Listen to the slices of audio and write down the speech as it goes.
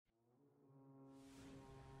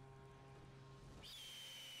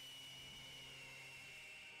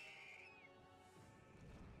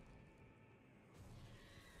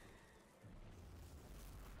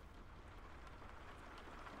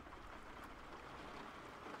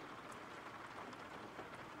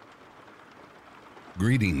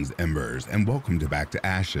Greetings, Embers, and welcome to Back to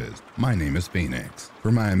Ashes. My name is Phoenix.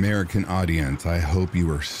 For my American audience, I hope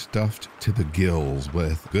you are stuffed to the gills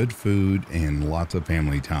with good food and lots of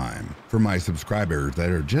family time. For my subscribers that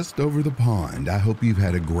are just over the pond, I hope you've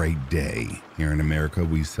had a great day. Here in America,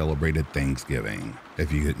 we celebrated Thanksgiving,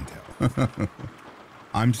 if you couldn't tell.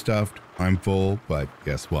 I'm stuffed, I'm full, but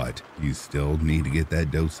guess what? You still need to get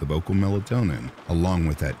that dose of vocal melatonin, along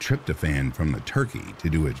with that tryptophan from the turkey to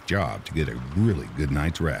do its job to get a really good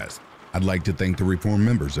night's rest. I'd like to thank the reformed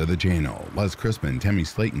members of the channel: Les Crispin, Tammy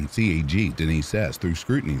Slayton, CAG, Denise S., Through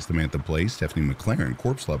Scrutiny, Samantha Place, Stephanie McLaren,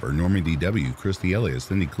 Corpse Lover, Norman DW, Christy Elliott,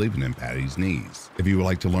 Cindy Cleveland, and Patty's Knees. If you would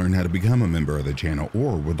like to learn how to become a member of the channel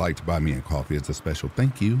or would like to buy me a coffee as a special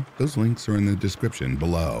thank you, those links are in the description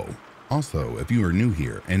below. Also, if you are new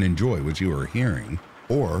here and enjoy what you are hearing,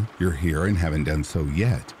 or you're here and haven't done so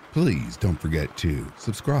yet, please don't forget to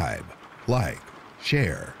subscribe, like,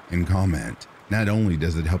 share, and comment. Not only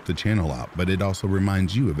does it help the channel out, but it also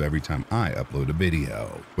reminds you of every time I upload a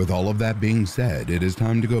video. With all of that being said, it is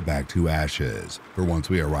time to go back to ashes. For once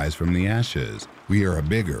we arise from the ashes, we are a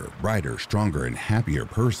bigger, brighter, stronger, and happier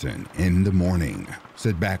person in the morning.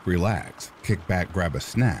 Sit back, relax, kick back, grab a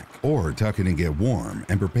snack, or tuck in and get warm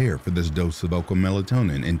and prepare for this dose of vocal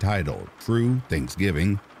melatonin entitled True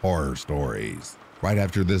Thanksgiving Horror Stories. Right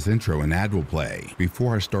after this intro, an ad will play.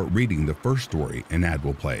 Before I start reading the first story, an ad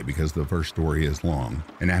will play because the first story is long.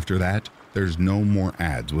 And after that, there's no more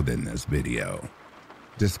ads within this video.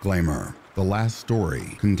 Disclaimer: the last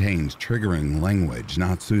story contains triggering language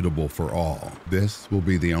not suitable for all. This will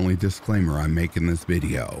be the only disclaimer I make in this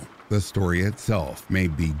video. The story itself may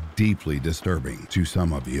be deeply disturbing to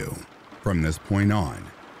some of you. From this point on,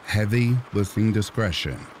 heavy listening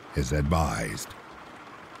discretion is advised.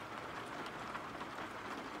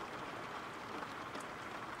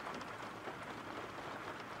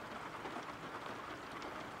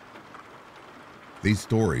 These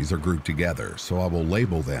stories are grouped together, so I will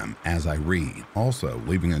label them as I read, also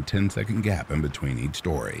leaving a 10-second gap in between each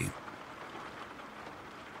story.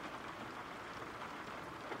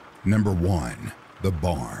 Number 1. The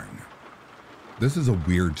Barn. This is a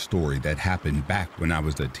weird story that happened back when I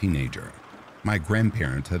was a teenager. My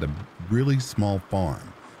grandparents had a really small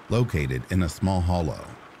farm located in a small hollow.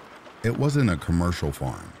 It wasn't a commercial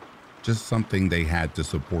farm, just something they had to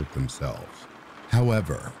support themselves.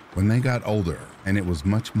 However, when they got older and it was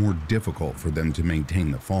much more difficult for them to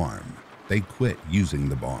maintain the farm, they quit using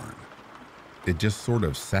the barn. It just sort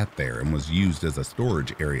of sat there and was used as a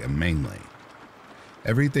storage area mainly.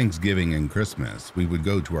 Every Thanksgiving and Christmas, we would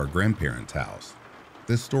go to our grandparents' house.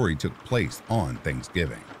 This story took place on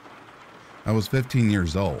Thanksgiving. I was 15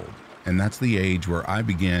 years old, and that's the age where I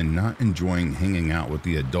began not enjoying hanging out with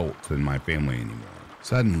the adults in my family anymore.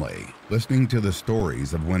 Suddenly, listening to the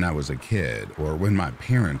stories of when I was a kid or when my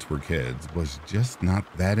parents were kids was just not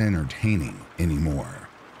that entertaining anymore.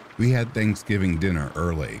 We had Thanksgiving dinner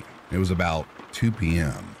early. It was about 2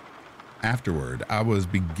 p.m. Afterward, I was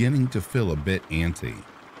beginning to feel a bit antsy.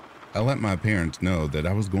 I let my parents know that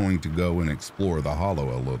I was going to go and explore the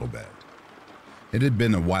hollow a little bit. It had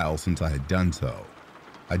been a while since I had done so.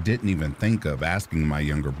 I didn't even think of asking my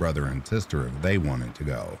younger brother and sister if they wanted to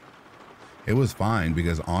go. It was fine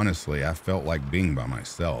because honestly, I felt like being by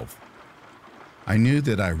myself. I knew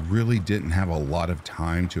that I really didn't have a lot of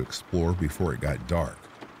time to explore before it got dark,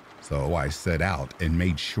 so I set out and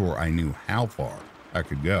made sure I knew how far I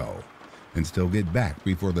could go and still get back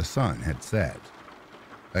before the sun had set.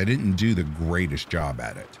 I didn't do the greatest job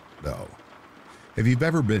at it, though. If you've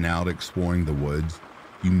ever been out exploring the woods,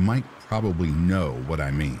 you might probably know what I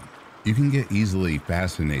mean. You can get easily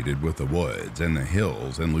fascinated with the woods and the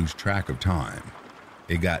hills and lose track of time.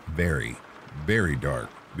 It got very, very dark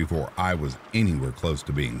before I was anywhere close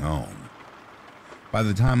to being home. By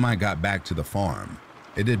the time I got back to the farm,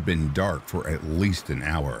 it had been dark for at least an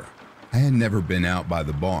hour. I had never been out by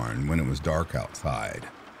the barn when it was dark outside.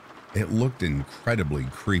 It looked incredibly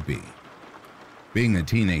creepy. Being a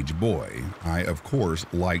teenage boy, I of course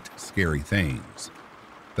liked scary things.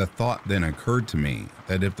 The thought then occurred to me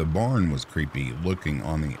that if the barn was creepy looking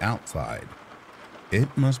on the outside, it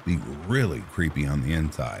must be really creepy on the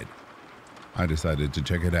inside. I decided to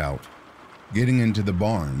check it out. Getting into the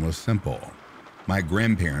barn was simple. My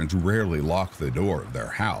grandparents rarely locked the door of their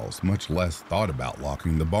house, much less thought about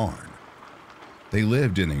locking the barn. They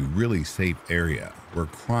lived in a really safe area where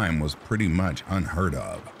crime was pretty much unheard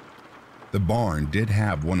of. The barn did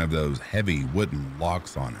have one of those heavy wooden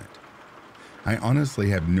locks on it. I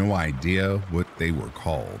honestly have no idea what they were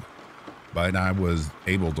called, but I was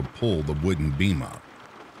able to pull the wooden beam up.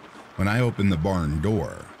 When I opened the barn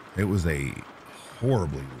door, it was a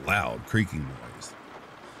horribly loud creaking noise.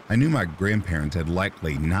 I knew my grandparents had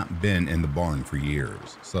likely not been in the barn for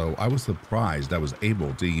years, so I was surprised I was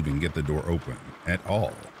able to even get the door open at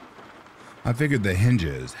all. I figured the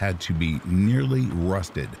hinges had to be nearly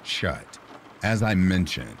rusted shut. As I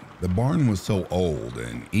mentioned, the barn was so old,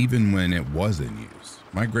 and even when it was in use,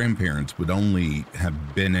 my grandparents would only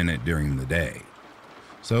have been in it during the day,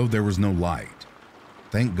 so there was no light.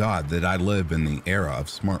 Thank God that I live in the era of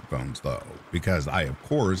smartphones though, because I of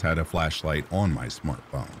course had a flashlight on my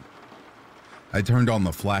smartphone. I turned on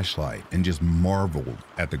the flashlight and just marveled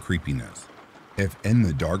at the creepiness. If in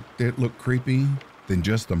the dark it looked creepy, then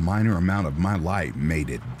just a minor amount of my light made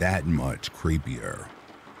it that much creepier.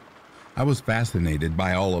 I was fascinated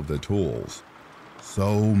by all of the tools.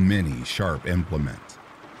 So many sharp implements.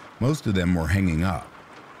 Most of them were hanging up.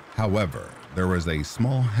 However, there was a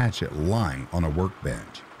small hatchet lying on a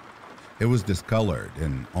workbench. It was discolored,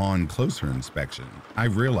 and on closer inspection, I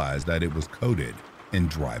realized that it was coated in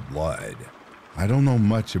dry blood. I don't know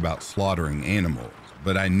much about slaughtering animals,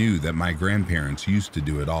 but I knew that my grandparents used to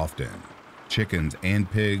do it often. Chickens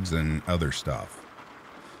and pigs and other stuff.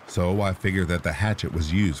 So I figured that the hatchet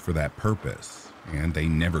was used for that purpose, and they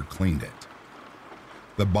never cleaned it.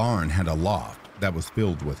 The barn had a loft that was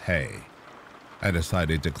filled with hay. I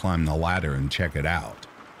decided to climb the ladder and check it out.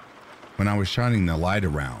 When I was shining the light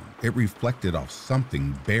around, it reflected off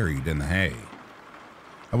something buried in the hay.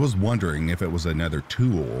 I was wondering if it was another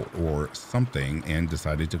tool or something and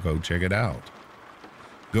decided to go check it out.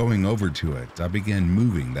 Going over to it, I began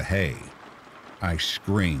moving the hay. I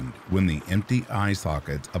screamed when the empty eye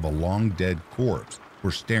sockets of a long dead corpse were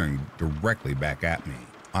staring directly back at me.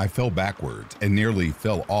 I fell backwards and nearly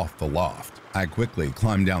fell off the loft. I quickly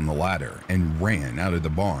climbed down the ladder and ran out of the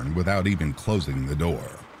barn without even closing the door.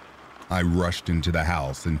 I rushed into the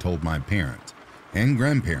house and told my parents and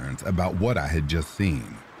grandparents about what I had just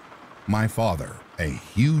seen. My father, a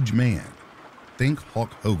huge man, think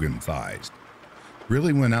Hulk Hogan sized,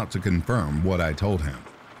 really went out to confirm what I told him.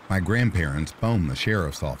 My grandparents phoned the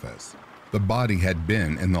sheriff's office. The body had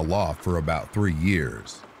been in the loft for about 3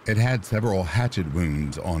 years. It had several hatchet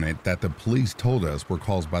wounds on it that the police told us were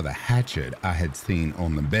caused by the hatchet I had seen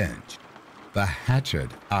on the bench, the hatchet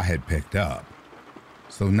I had picked up.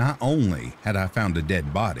 So not only had I found a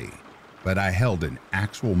dead body, but I held an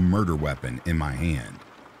actual murder weapon in my hand.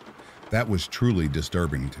 That was truly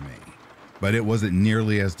disturbing to me, but it wasn't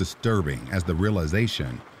nearly as disturbing as the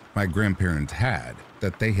realization my grandparents had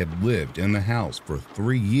that they had lived in the house for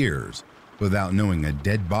 3 years without knowing a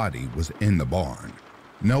dead body was in the barn.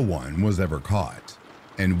 No one was ever caught,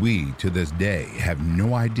 and we to this day have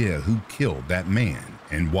no idea who killed that man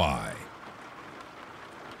and why.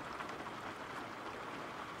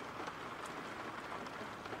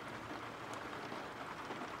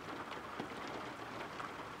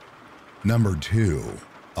 Number 2,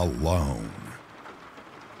 alone.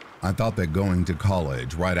 I thought that going to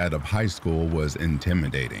college right out of high school was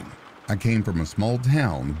intimidating. I came from a small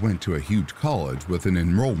town, went to a huge college with an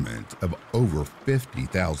enrollment of over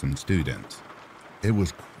 50,000 students. It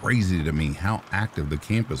was crazy to me how active the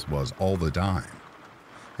campus was all the time.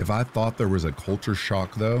 If I thought there was a culture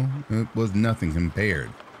shock though, it was nothing compared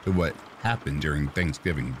to what happened during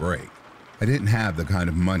Thanksgiving break. I didn't have the kind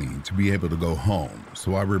of money to be able to go home,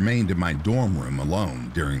 so I remained in my dorm room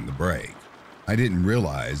alone during the break. I didn't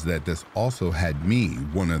realize that this also had me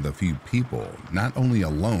one of the few people not only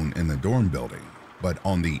alone in the dorm building, but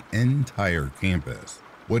on the entire campus.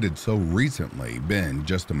 What had so recently been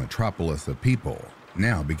just a metropolis of people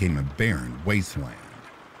now became a barren wasteland.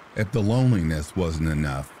 If the loneliness wasn't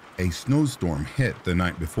enough, a snowstorm hit the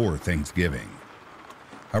night before Thanksgiving.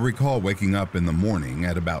 I recall waking up in the morning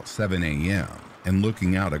at about 7 a.m. and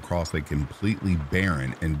looking out across a completely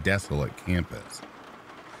barren and desolate campus.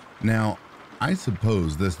 Now, I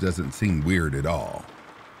suppose this doesn't seem weird at all,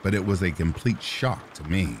 but it was a complete shock to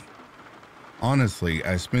me. Honestly,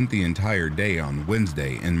 I spent the entire day on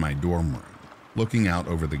Wednesday in my dorm room, looking out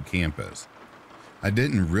over the campus. I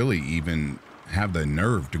didn't really even have the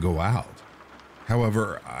nerve to go out.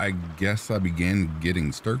 However, I guess I began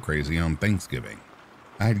getting stir-crazy on Thanksgiving.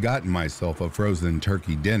 I had gotten myself a frozen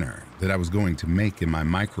turkey dinner that I was going to make in my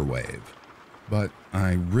microwave, but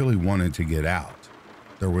I really wanted to get out.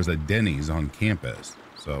 There was a Denny's on campus,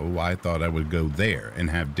 so I thought I would go there and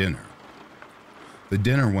have dinner. The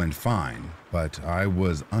dinner went fine, but I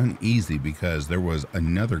was uneasy because there was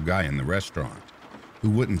another guy in the restaurant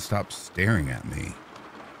who wouldn't stop staring at me.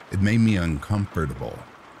 It made me uncomfortable.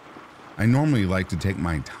 I normally like to take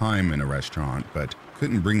my time in a restaurant, but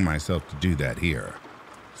couldn't bring myself to do that here.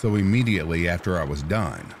 So immediately after I was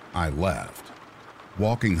done, I left.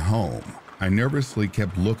 Walking home, I nervously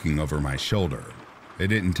kept looking over my shoulder. It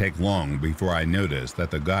didn't take long before I noticed that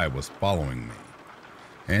the guy was following me,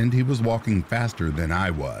 and he was walking faster than I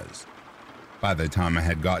was. By the time I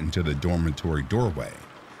had gotten to the dormitory doorway,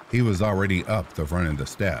 he was already up the front of the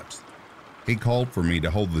steps. He called for me to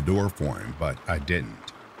hold the door for him, but I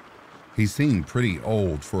didn't. He seemed pretty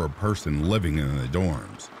old for a person living in the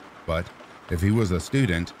dorms, but if he was a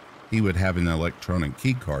student, he would have an electronic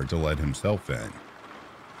key card to let himself in.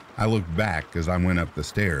 I looked back as I went up the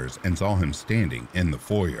stairs and saw him standing in the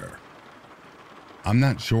foyer. I'm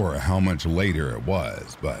not sure how much later it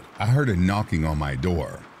was, but I heard a knocking on my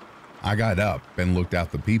door. I got up and looked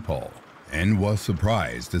out the peephole and was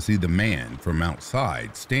surprised to see the man from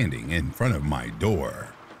outside standing in front of my door.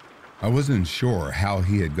 I wasn't sure how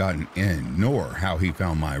he had gotten in nor how he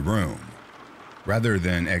found my room. Rather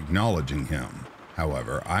than acknowledging him,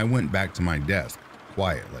 however, I went back to my desk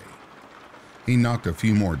quietly. He knocked a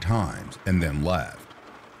few more times and then left.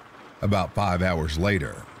 About 5 hours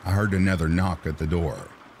later, I heard another knock at the door.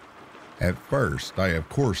 At first, I of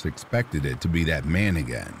course expected it to be that man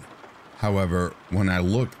again. However, when I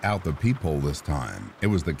looked out the peephole this time, it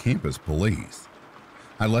was the campus police.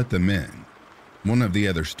 I let them in. One of the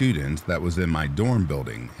other students that was in my dorm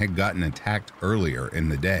building had gotten attacked earlier in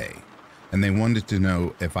the day, and they wanted to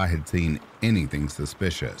know if I had seen anything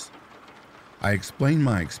suspicious. I explained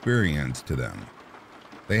my experience to them.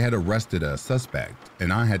 They had arrested a suspect,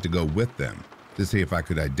 and I had to go with them to see if I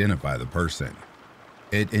could identify the person.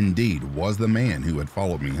 It indeed was the man who had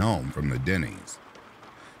followed me home from the Denny's.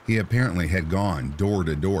 He apparently had gone door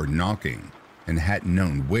to door knocking and hadn't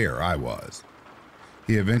known where I was.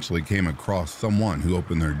 He eventually came across someone who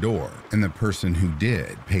opened their door, and the person who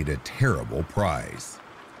did paid a terrible price.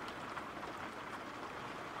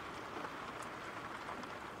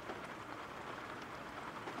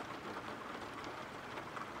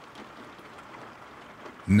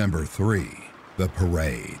 Number 3, the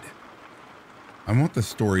parade. I want the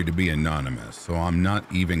story to be anonymous, so I'm not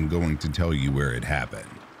even going to tell you where it happened.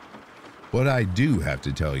 What I do have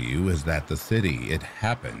to tell you is that the city it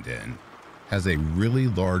happened in has a really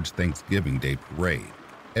large Thanksgiving Day parade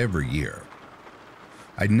every year.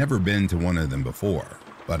 I'd never been to one of them before,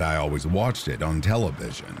 but I always watched it on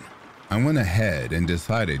television. I went ahead and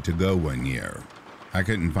decided to go one year. I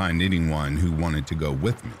couldn't find anyone who wanted to go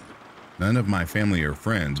with me. None of my family or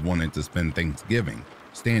friends wanted to spend Thanksgiving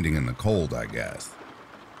standing in the cold, I guess.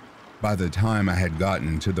 By the time I had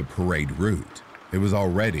gotten to the parade route, it was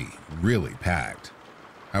already really packed.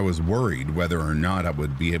 I was worried whether or not I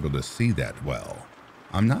would be able to see that well.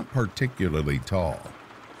 I'm not particularly tall,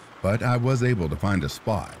 but I was able to find a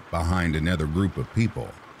spot behind another group of people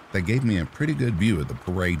that gave me a pretty good view of the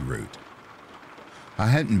parade route. I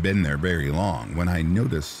hadn't been there very long when I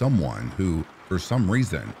noticed someone who, for some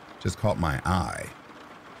reason, just caught my eye.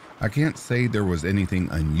 I can't say there was anything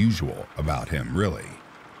unusual about him, really.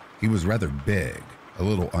 He was rather big, a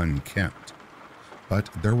little unkempt, but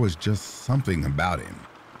there was just something about him.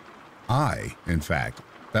 I, in fact,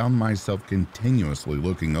 found myself continuously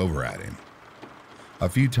looking over at him. A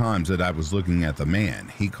few times that I was looking at the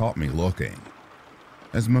man, he caught me looking.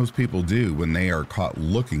 As most people do when they are caught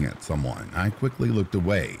looking at someone, I quickly looked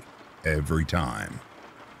away every time.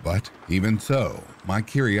 But even so, my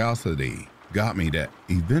curiosity got me to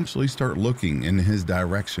eventually start looking in his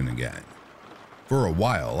direction again. For a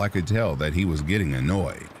while, I could tell that he was getting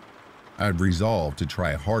annoyed. I'd resolved to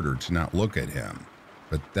try harder to not look at him,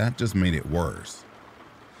 but that just made it worse.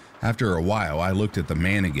 After a while, I looked at the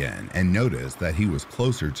man again and noticed that he was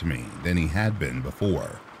closer to me than he had been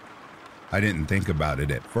before. I didn't think about it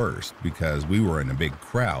at first because we were in a big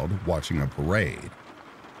crowd watching a parade.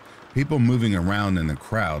 People moving around in the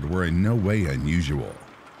crowd were in no way unusual,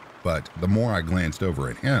 but the more I glanced over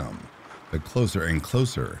at him, the closer and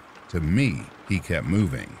closer to me he kept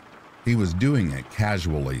moving. He was doing it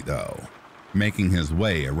casually though, making his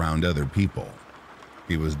way around other people.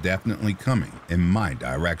 He was definitely coming in my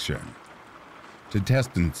direction. To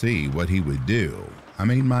test and see what he would do, I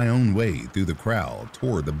made my own way through the crowd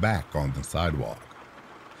toward the back on the sidewalk.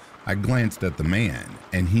 I glanced at the man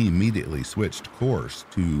and he immediately switched course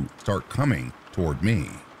to start coming toward me.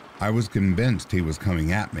 I was convinced he was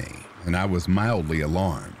coming at me and I was mildly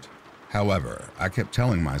alarmed. However, I kept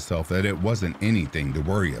telling myself that it wasn't anything to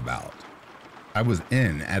worry about. I was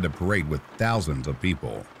at a parade with thousands of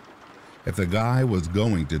people. If the guy was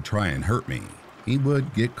going to try and hurt me, he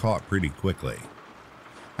would get caught pretty quickly.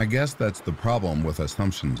 I guess that's the problem with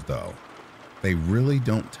assumptions though. They really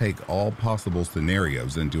don't take all possible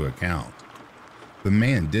scenarios into account. The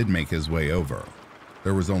man did make his way over.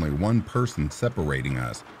 There was only one person separating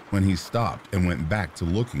us when he stopped and went back to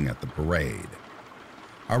looking at the parade.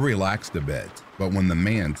 I relaxed a bit, but when the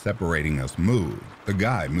man separating us moved, the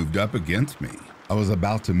guy moved up against me. I was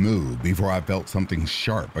about to move before I felt something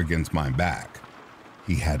sharp against my back.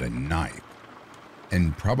 He had a knife.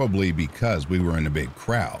 And probably because we were in a big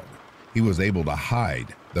crowd, he was able to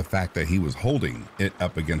hide the fact that he was holding it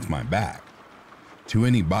up against my back. To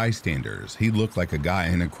any bystanders, he looked like a guy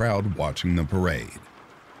in a crowd watching the parade.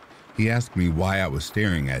 He asked me why I was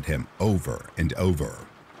staring at him over and over.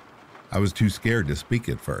 I was too scared to speak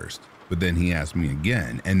at first, but then he asked me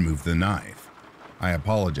again and moved the knife. I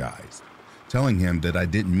apologized, telling him that I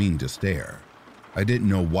didn't mean to stare. I didn't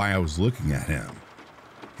know why I was looking at him.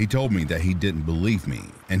 He told me that he didn't believe me,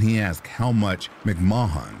 and he asked how much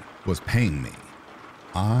McMahon was paying me.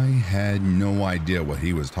 I had no idea what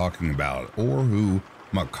he was talking about or who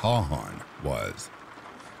McCahan was,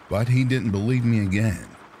 but he didn't believe me again.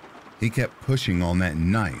 He kept pushing on that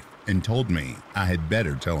knife and told me I had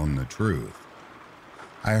better tell him the truth.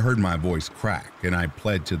 I heard my voice crack and I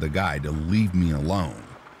pled to the guy to leave me alone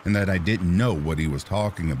and that I didn't know what he was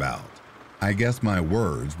talking about. I guess my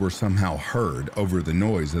words were somehow heard over the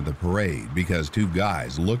noise of the parade because two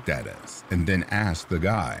guys looked at us and then asked the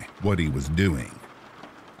guy what he was doing.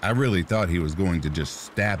 I really thought he was going to just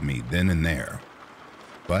stab me then and there,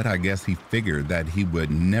 but I guess he figured that he would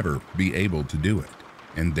never be able to do it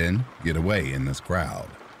and then get away in this crowd.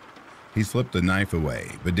 He slipped the knife away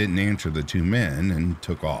but didn't answer the two men and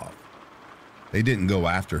took off. They didn't go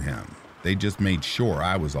after him, they just made sure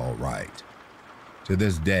I was all right. To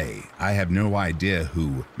this day, I have no idea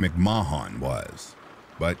who McMahon was,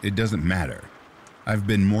 but it doesn't matter. I've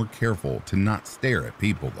been more careful to not stare at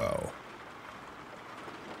people though.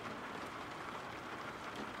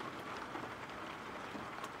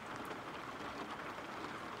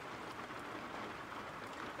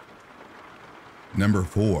 Number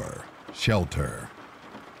 4, shelter.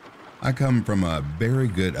 I come from a very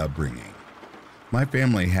good upbringing. My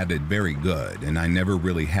family had it very good, and I never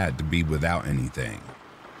really had to be without anything.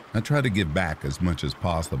 I try to give back as much as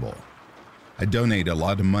possible. I donate a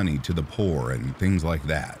lot of money to the poor and things like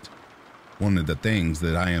that. One of the things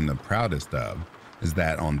that I am the proudest of is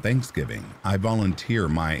that on Thanksgiving, I volunteer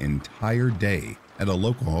my entire day at a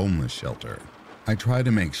local homeless shelter. I try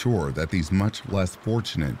to make sure that these much less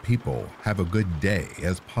fortunate people have a good day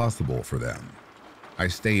as possible for them. I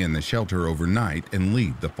stay in the shelter overnight and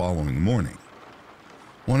leave the following morning.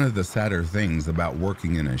 One of the sadder things about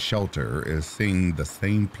working in a shelter is seeing the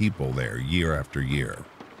same people there year after year.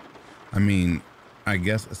 I mean, I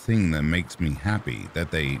guess seeing them makes me happy that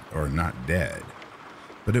they are not dead,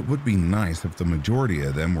 but it would be nice if the majority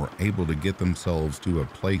of them were able to get themselves to a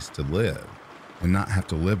place to live and not have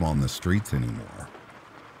to live on the streets anymore.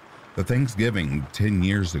 The Thanksgiving 10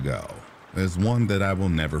 years ago is one that I will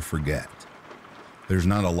never forget. There's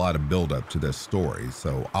not a lot of build-up to this story,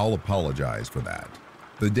 so I'll apologize for that.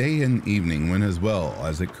 The day and evening went as well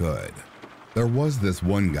as it could. There was this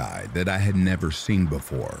one guy that I had never seen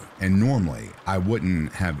before, and normally I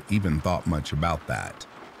wouldn't have even thought much about that.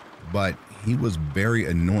 But he was very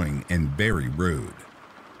annoying and very rude.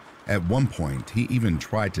 At one point, he even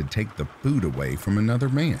tried to take the food away from another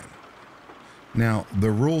man. Now,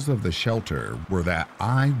 the rules of the shelter were that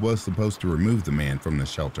I was supposed to remove the man from the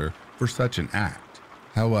shelter for such an act.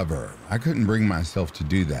 However, I couldn't bring myself to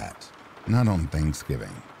do that, not on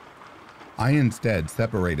Thanksgiving. I instead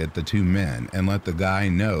separated the two men and let the guy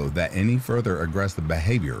know that any further aggressive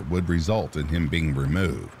behavior would result in him being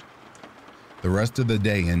removed. The rest of the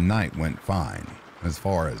day and night went fine, as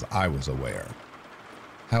far as I was aware.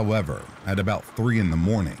 However, at about 3 in the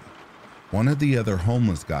morning, one of the other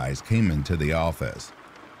homeless guys came into the office.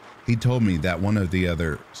 He told me that one of the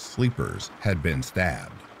other sleepers had been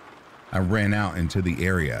stabbed. I ran out into the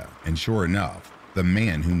area, and sure enough, the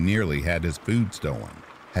man who nearly had his food stolen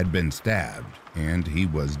had been stabbed, and he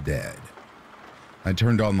was dead. I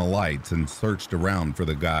turned on the lights and searched around for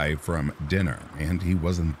the guy from dinner, and he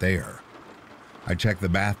wasn't there. I checked the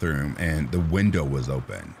bathroom, and the window was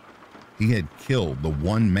open. He had killed the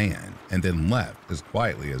one man and then left as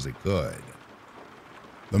quietly as he could.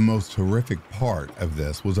 The most horrific part of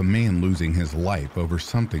this was a man losing his life over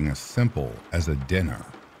something as simple as a dinner.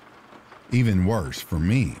 Even worse for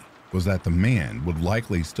me was that the man would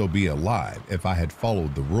likely still be alive if I had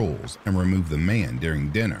followed the rules and removed the man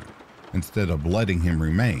during dinner instead of letting him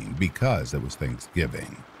remain because it was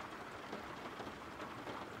Thanksgiving.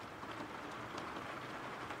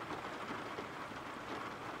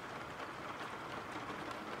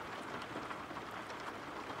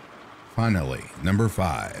 Finally, number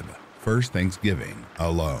 5, first Thanksgiving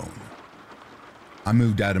alone. I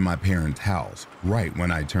moved out of my parents' house right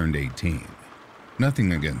when I turned 18.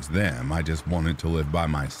 Nothing against them, I just wanted to live by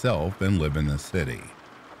myself and live in the city.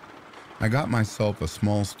 I got myself a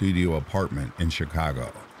small studio apartment in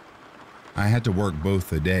Chicago. I had to work both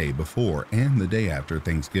the day before and the day after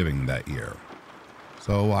Thanksgiving that year,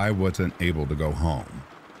 so I wasn't able to go home.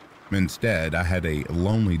 Instead, I had a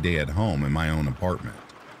lonely day at home in my own apartment.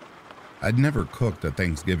 I'd never cooked a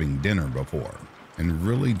Thanksgiving dinner before, and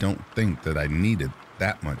really don't think that I needed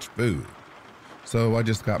that much food, so I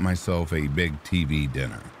just got myself a big TV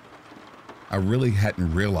dinner. I really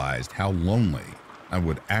hadn't realized how lonely I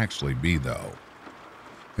would actually be though.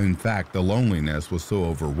 In fact, the loneliness was so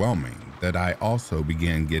overwhelming that I also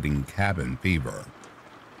began getting cabin fever.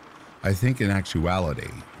 I think in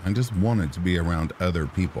actuality, I just wanted to be around other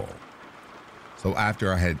people. So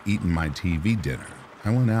after I had eaten my TV dinner, I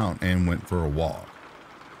went out and went for a walk.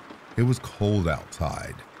 It was cold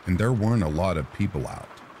outside, and there weren't a lot of people out.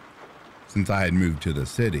 Since I had moved to the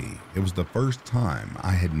city, it was the first time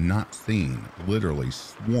I had not seen literally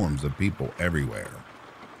swarms of people everywhere.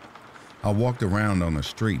 I walked around on the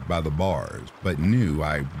street by the bars, but knew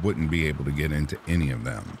I wouldn't be able to get into any of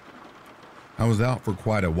them. I was out for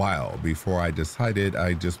quite a while before I decided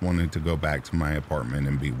I just wanted to go back to my apartment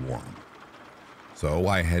and be warm. So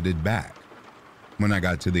I headed back. When I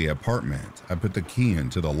got to the apartment, I put the key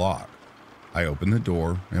into the lock. I opened the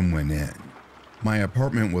door and went in. My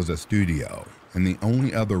apartment was a studio, and the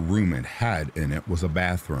only other room it had in it was a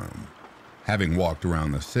bathroom. Having walked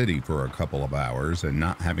around the city for a couple of hours and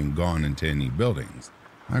not having gone into any buildings,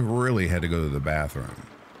 I really had to go to the bathroom.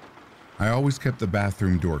 I always kept the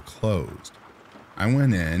bathroom door closed. I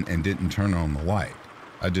went in and didn't turn on the light.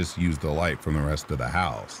 I just used the light from the rest of the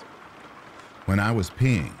house. When I was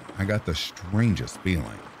peeing, I got the strangest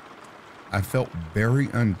feeling. I felt very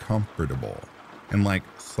uncomfortable and like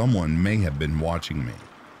someone may have been watching me.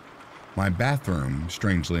 My bathroom,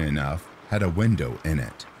 strangely enough, had a window in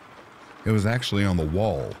it. It was actually on the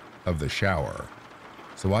wall of the shower,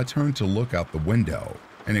 so I turned to look out the window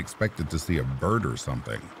and expected to see a bird or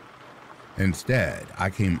something. Instead, I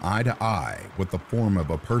came eye to eye with the form of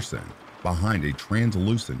a person behind a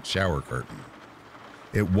translucent shower curtain.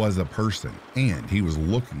 It was a person, and he was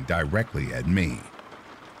looking directly at me.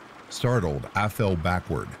 Startled, I fell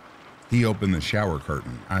backward. He opened the shower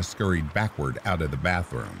curtain. I scurried backward out of the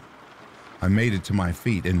bathroom. I made it to my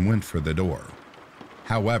feet and went for the door.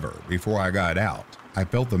 However, before I got out, I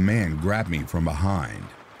felt the man grab me from behind.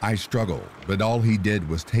 I struggled, but all he did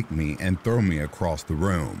was take me and throw me across the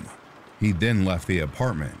room. He then left the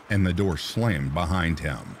apartment and the door slammed behind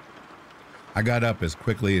him. I got up as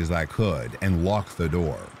quickly as I could and locked the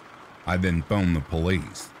door. I then phoned the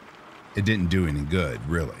police. It didn't do any good,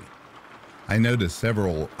 really. I noticed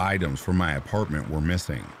several items from my apartment were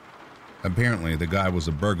missing. Apparently, the guy was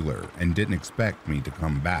a burglar and didn't expect me to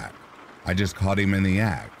come back. I just caught him in the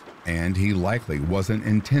act, and he likely wasn't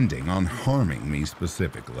intending on harming me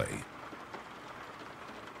specifically.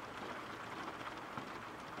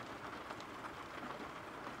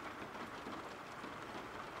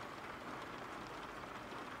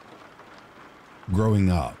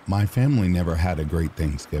 Growing up, my family never had a great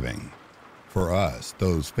Thanksgiving. For us,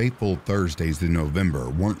 those fateful Thursdays in November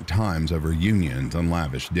weren't times of reunions and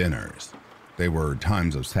lavish dinners. They were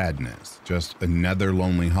times of sadness, just another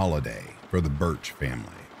lonely holiday for the Birch family.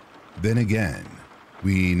 Then again,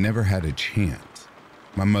 we never had a chance.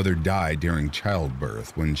 My mother died during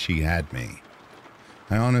childbirth when she had me.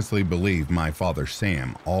 I honestly believe my father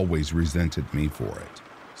Sam always resented me for it.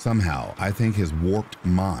 Somehow, I think his warped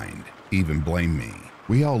mind even blamed me.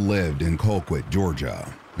 We all lived in Colquitt,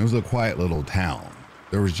 Georgia. It was a quiet little town.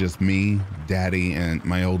 There was just me, Daddy, and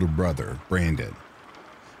my older brother, Brandon.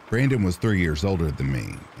 Brandon was 3 years older than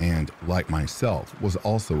me, and like myself, was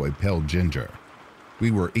also a pale ginger.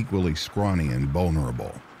 We were equally scrawny and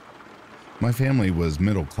vulnerable. My family was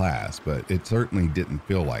middle class, but it certainly didn't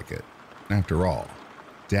feel like it. After all,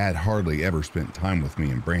 Dad hardly ever spent time with me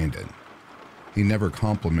and Brandon. He never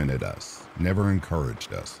complimented us, never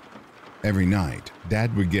encouraged us. Every night,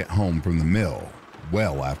 Dad would get home from the mill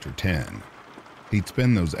well after 10. He'd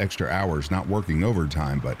spend those extra hours not working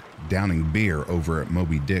overtime, but downing beer over at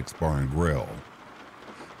Moby Dick's Bar and Grill.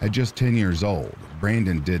 At just 10 years old,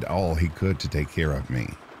 Brandon did all he could to take care of me,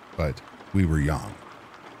 but we were young.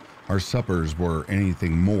 Our suppers were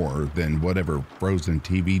anything more than whatever frozen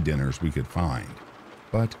TV dinners we could find,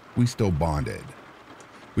 but we still bonded.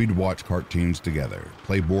 We'd watch cartoons together,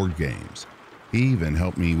 play board games. He even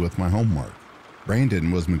helped me with my homework.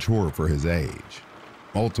 Brandon was mature for his age.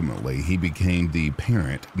 Ultimately, he became the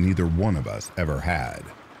parent neither one of us ever had.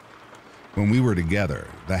 When we were together,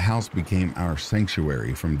 the house became our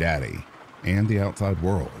sanctuary from Daddy and the outside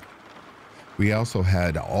world. We also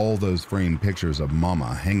had all those framed pictures of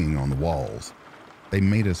Mama hanging on the walls. They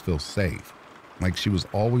made us feel safe, like she was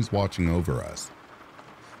always watching over us.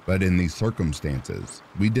 But in these circumstances,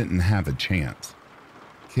 we didn't have a chance.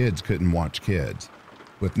 Kids couldn't watch kids.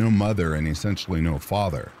 With no mother and essentially no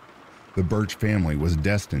father, the Birch family was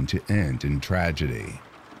destined to end in tragedy.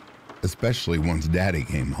 Especially once Daddy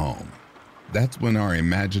came home. That's when our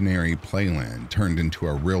imaginary playland turned into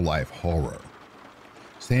a real-life horror.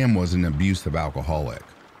 Sam was an abusive alcoholic.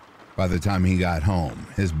 By the time he got home,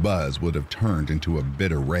 his buzz would have turned into a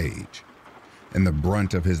bitter rage, and the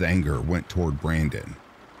brunt of his anger went toward Brandon.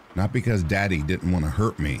 Not because Daddy didn't want to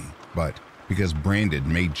hurt me, but because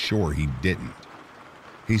Brandon made sure he didn't.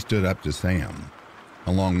 He stood up to Sam.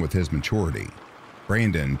 Along with his maturity,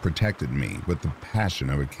 Brandon protected me with the passion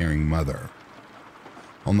of a caring mother.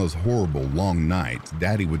 On those horrible long nights,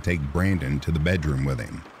 Daddy would take Brandon to the bedroom with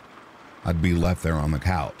him. I'd be left there on the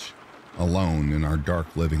couch, alone in our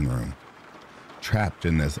dark living room, trapped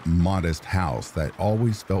in this modest house that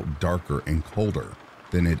always felt darker and colder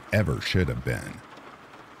than it ever should have been.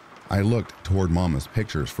 I looked toward Mama's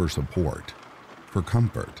pictures for support, for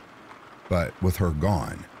comfort, but with her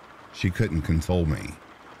gone, she couldn't console me.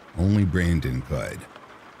 Only Brandon could.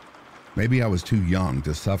 Maybe I was too young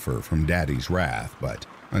to suffer from Daddy's wrath, but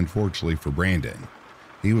unfortunately for Brandon,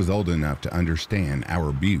 he was old enough to understand our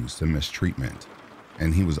abuse and mistreatment,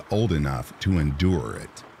 and he was old enough to endure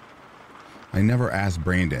it. I never asked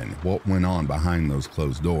Brandon what went on behind those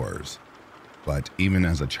closed doors, but even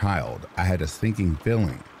as a child, I had a sinking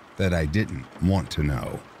feeling that I didn't want to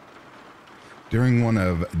know. During one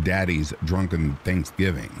of Daddy's drunken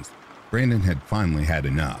Thanksgivings, Brandon had finally had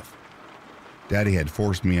enough. Daddy had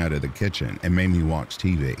forced me out of the kitchen and made me watch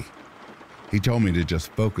TV. He told me to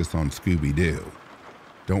just focus on Scooby-Doo.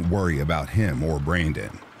 Don't worry about him or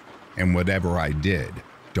Brandon. And whatever I did,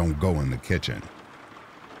 don't go in the kitchen.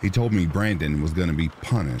 He told me Brandon was going to be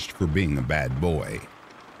punished for being a bad boy.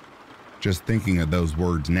 Just thinking of those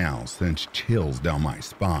words now sends chills down my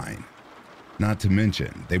spine. Not to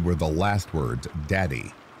mention, they were the last words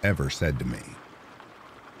Daddy ever said to me.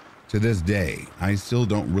 To this day, I still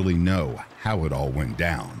don't really know how it all went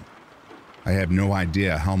down. I have no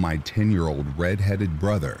idea how my 10-year-old red-headed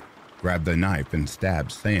brother grabbed the knife and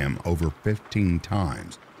stabbed Sam over 15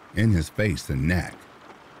 times in his face and neck,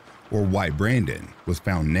 or why Brandon was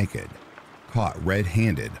found naked, caught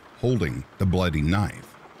red-handed holding the bloody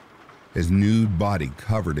knife. His nude body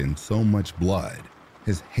covered in so much blood,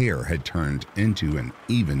 his hair had turned into an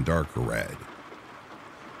even darker red.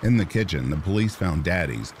 In the kitchen, the police found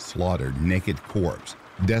Daddy's slaughtered naked corpse,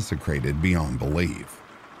 desecrated beyond belief.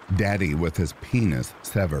 Daddy with his penis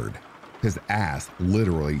severed, his ass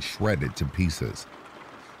literally shredded to pieces.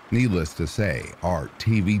 Needless to say, our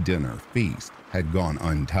TV dinner feast had gone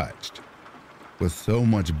untouched. With so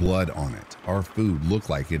much blood on it, our food looked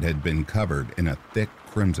like it had been covered in a thick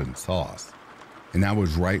crimson sauce. And I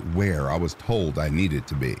was right where I was told I needed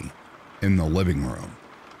to be, in the living room.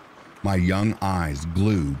 My young eyes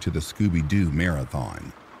glued to the Scooby-Doo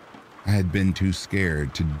marathon. I had been too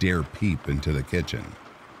scared to dare peep into the kitchen.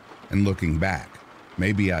 And looking back,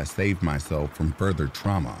 maybe I saved myself from further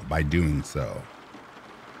trauma by doing so.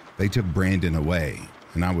 They took Brandon away,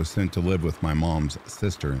 and I was sent to live with my mom's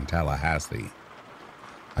sister in Tallahassee.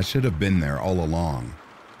 I should have been there all along.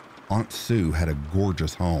 Aunt Sue had a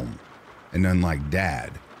gorgeous home, and unlike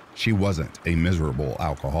Dad, she wasn't a miserable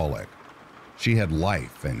alcoholic. She had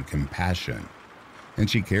life and compassion, and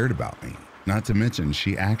she cared about me, not to mention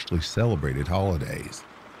she actually celebrated holidays.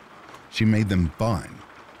 She made them fun,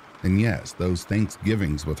 and yes, those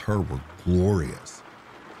Thanksgivings with her were glorious.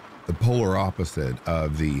 The polar opposite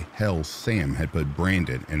of the hell Sam had put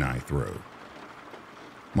Brandon and I through.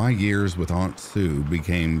 My years with Aunt Sue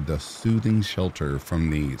became the soothing shelter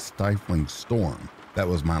from the stifling storm that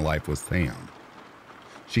was my life with Sam.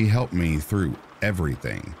 She helped me through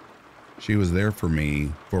everything. She was there for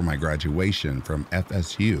me for my graduation from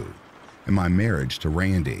FSU and my marriage to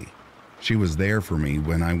Randy. She was there for me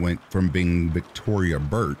when I went from being Victoria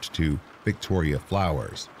Birch to Victoria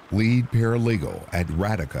Flowers, lead paralegal at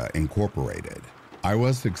Radica Incorporated. I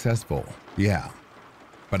was successful, yeah,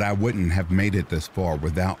 but I wouldn't have made it this far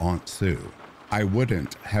without Aunt Sue. I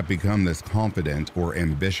wouldn't have become this confident or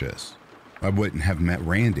ambitious. I wouldn't have met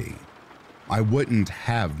Randy. I wouldn't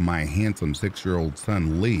have my handsome 6-year-old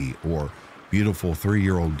son Lee or beautiful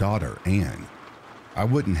 3-year-old daughter Anne. I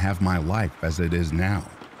wouldn't have my life as it is now.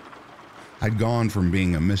 I'd gone from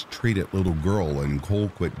being a mistreated little girl in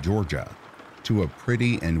Colquitt, Georgia, to a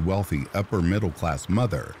pretty and wealthy upper middle class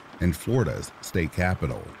mother in Florida's state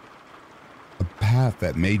capital. A path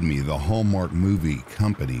that made me the Hallmark movie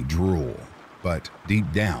company drool. But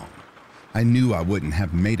deep down, I knew I wouldn't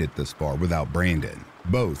have made it this far without Brandon,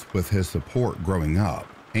 both with his support growing up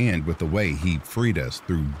and with the way he freed us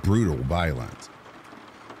through brutal violence.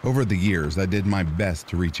 Over the years, I did my best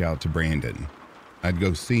to reach out to Brandon. I'd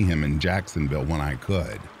go see him in Jacksonville when I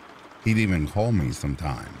could. He'd even call me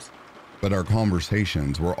sometimes. But our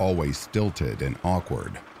conversations were always stilted and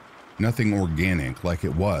awkward. Nothing organic like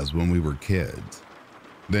it was when we were kids.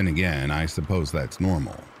 Then again, I suppose that's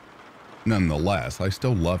normal. Nonetheless, I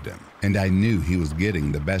still loved him, and I knew he was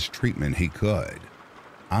getting the best treatment he could.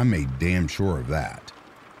 I made damn sure of that.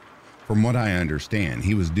 From what I understand,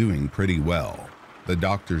 he was doing pretty well. The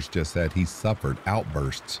doctors just said he suffered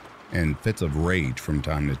outbursts and fits of rage from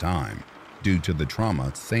time to time due to the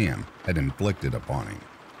trauma Sam had inflicted upon him.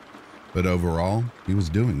 But overall, he was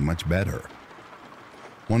doing much better.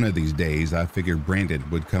 One of these days, I figured Brandon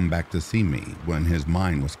would come back to see me when his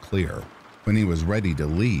mind was clear, when he was ready to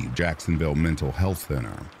leave Jacksonville Mental Health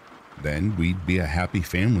Center. Then we'd be a happy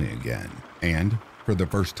family again, and for the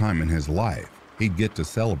first time in his life, he'd get to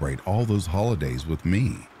celebrate all those holidays with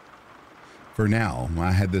me. For now,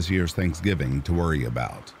 I had this year's Thanksgiving to worry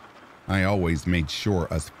about. I always made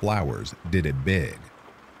sure us Flowers did it big.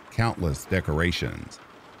 Countless decorations,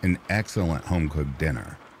 an excellent home-cooked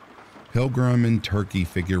dinner, pilgrim and turkey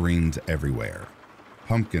figurines everywhere,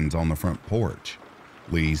 pumpkins on the front porch,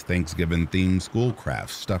 Lee's Thanksgiving-themed school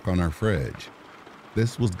crafts stuck on our fridge.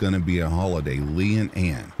 This was going to be a holiday Lee and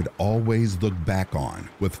Ann would always look back on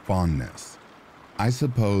with fondness. I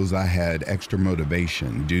suppose I had extra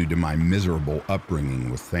motivation due to my miserable upbringing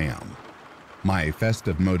with Sam. My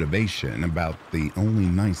festive motivation about the only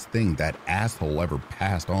nice thing that asshole ever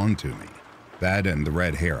passed on to me. That and the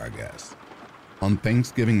red hair, I guess. On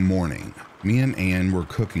Thanksgiving morning, me and Ann were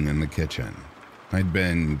cooking in the kitchen. I'd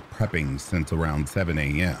been prepping since around 7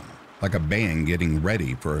 a.m., like a band getting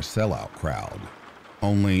ready for a sellout crowd.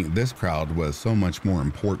 Only this crowd was so much more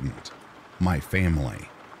important. My family.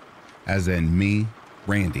 As in me,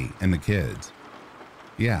 Randy, and the kids.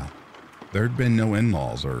 Yeah, there'd been no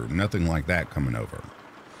in-laws or nothing like that coming over.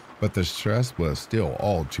 But the stress was still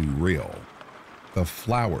all too real. The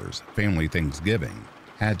Flowers family Thanksgiving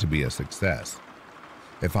had to be a success.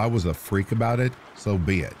 If I was a freak about it, so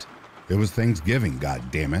be it. It was Thanksgiving,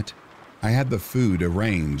 goddammit. I had the food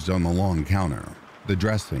arranged on the long counter, the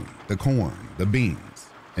dressing, the corn, the beans,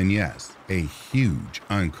 and yes, a huge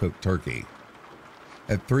uncooked turkey.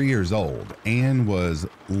 At 3 years old, Ann was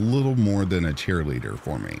little more than a cheerleader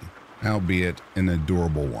for me, albeit an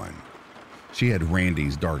adorable one. She had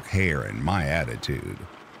Randy's dark hair and my attitude,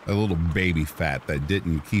 a little baby fat that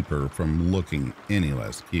didn't keep her from looking any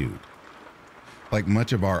less cute. Like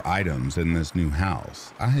much of our items in this new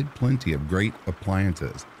house, I had plenty of great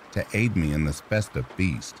appliances to aid me in this festive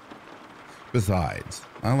feast. Besides,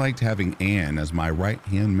 I liked having Ann as my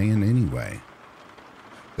right-hand man anyway.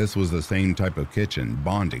 This was the same type of kitchen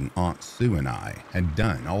bonding Aunt Sue and I had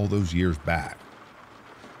done all those years back.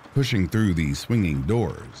 Pushing through the swinging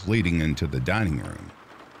doors leading into the dining room,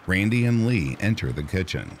 Randy and Lee enter the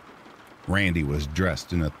kitchen. Randy was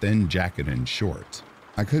dressed in a thin jacket and shorts.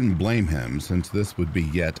 I couldn't blame him since this would be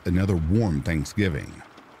yet another warm Thanksgiving.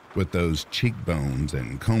 With those cheekbones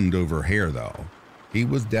and combed over hair though, he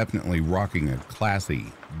was definitely rocking a classy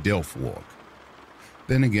DILF look.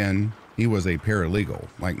 Then again, he was a paralegal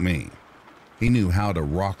like me. He knew how to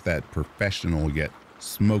rock that professional yet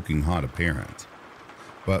smoking hot appearance.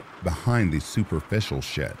 But behind the superficial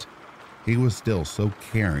shit, he was still so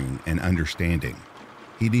caring and understanding.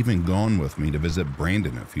 He'd even gone with me to visit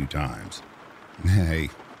Brandon a few times. "Hey,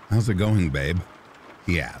 how's it going, babe?"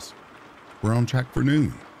 he asked. "We're on track for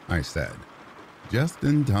noon," I said, just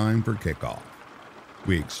in time for kickoff.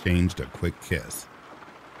 We exchanged a quick kiss.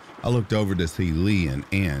 I looked over to see Lee and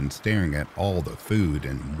Ann staring at all the food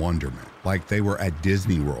in wonderment, like they were at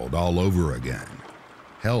Disney World all over again.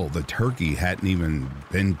 Hell, the turkey hadn't even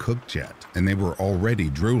been cooked yet, and they were already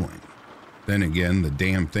drooling. Then again, the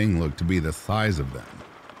damn thing looked to be the size of them.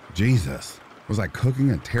 Jesus, was I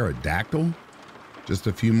cooking a pterodactyl? "Just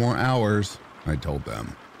a few more hours," I told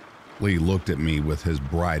them. Lee looked at me with his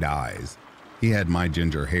bright eyes. He had my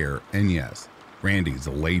ginger hair, and yes, Randy's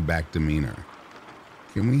laid-back demeanor.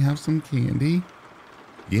 "Can we have some candy?"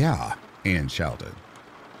 "Yeah," Ann shouted.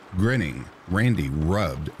 Grinning, Randy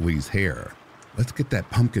rubbed Lee's hair. "Let's get that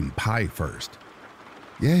pumpkin pie first."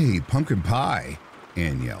 "Yay, pumpkin pie,"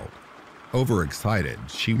 Ann yelled. Overexcited,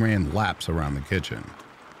 she ran laps around the kitchen.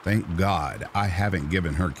 Thank God I haven't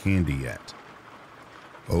given her candy yet.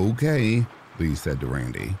 "Okay," Lee said to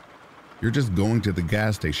Randy. "You're just going to the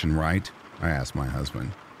gas station, right?" I asked my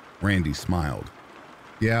husband. Randy smiled.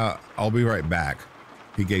 "Yeah, I'll be right back."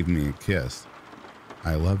 He gave me a kiss.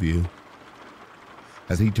 I love you.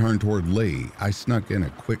 As he turned toward Lee, I snuck in a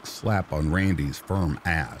quick slap on Randy's firm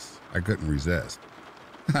ass. I couldn't resist.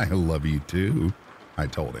 I love you too, I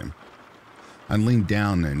told him. I leaned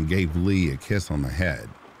down and gave Lee a kiss on the head.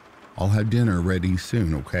 I'll have dinner ready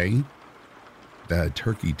soon, okay? The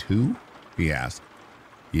turkey too? He asked.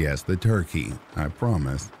 Yes, the turkey, I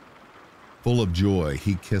promise. Full of joy,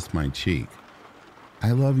 he kissed my cheek.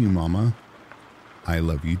 I love you, Mama. I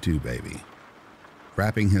love you too, baby.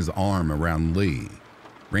 Wrapping his arm around Lee,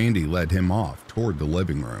 Randy led him off toward the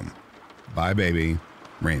living room. Bye, baby,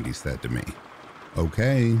 Randy said to me.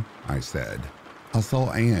 Okay, I said. I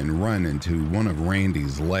saw Anne run into one of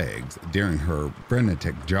Randy's legs during her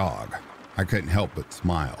frenetic jog. I couldn't help but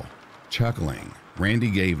smile. Chuckling, Randy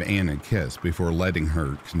gave Anne a kiss before letting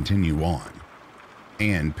her continue on.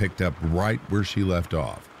 Anne picked up right where she left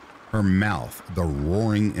off, her mouth the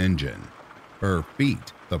roaring engine, her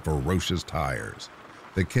feet the ferocious tires,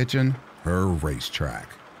 the kitchen her racetrack.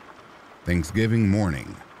 Thanksgiving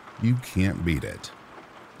morning, you can't beat it.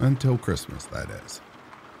 Until Christmas, that is.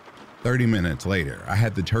 30 minutes later, I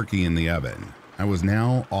had the turkey in the oven. I was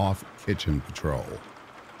now off kitchen patrol.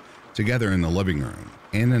 Together in the living room,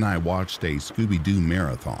 Ann and I watched a Scooby-Doo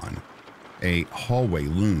marathon. A hallway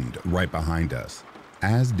loomed right behind us,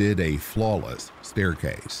 as did a flawless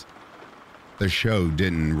staircase. The show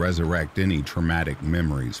didn't resurrect any traumatic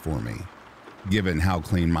memories for me, given how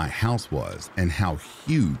clean my house was and how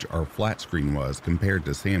huge our flat screen was compared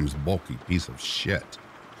to Sam's bulky piece of shit.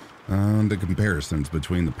 The comparisons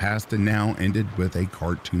between the past and now ended with a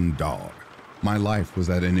cartoon dog. My life was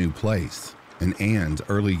at a new place, and Anne's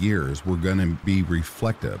early years were going to be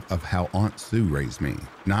reflective of how Aunt Sue raised me,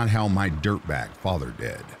 not how my dirtbag father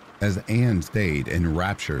did. As Anne stayed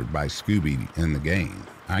enraptured by Scooby and the gang,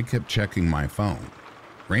 I kept checking my phone.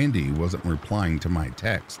 Randy wasn't replying to my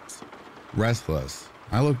texts. Restless,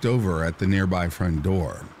 I looked over at the nearby front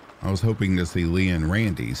door. I was hoping to see Lee and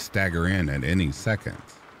Randy stagger in at any second,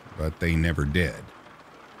 but they never did.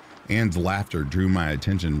 Anne's laughter drew my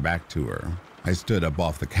attention back to her. I stood up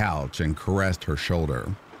off the couch and caressed her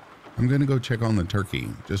shoulder. I'm gonna go check on the turkey.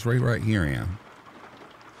 Just wait right here, Anne.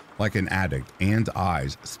 Like an addict, Anne's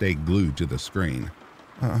eyes stayed glued to the screen.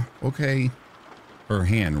 Okay. Her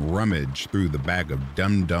hand rummaged through the bag of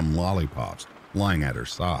dum-dum lollipops lying at her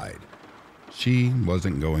side. She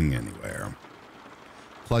wasn't going anywhere.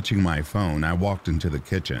 Clutching my phone, I walked into the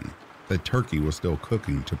kitchen. The turkey was still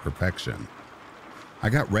cooking to perfection. I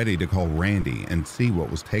got ready to call Randy and see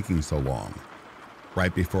what was taking so long.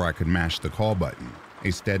 Right before I could mash the call button,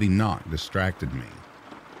 a steady knock distracted me.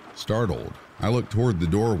 Startled, I looked toward the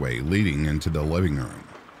doorway leading into the living room.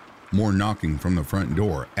 More knocking from the front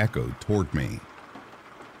door echoed toward me.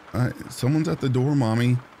 Someone's at the door,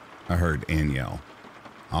 Mommy, I heard Anne yell.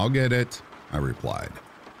 I'll get it, I replied.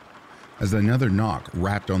 As another knock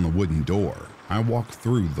rapped on the wooden door, I walked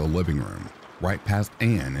through the living room, right past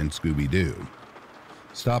Anne and Scooby-Doo.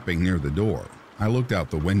 Stopping near the door, I looked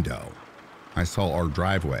out the window. I saw our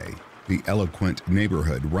driveway, the eloquent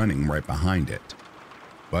neighborhood running right behind it.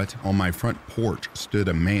 But on my front porch stood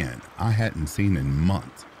a man I hadn't seen in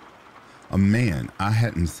months. A man I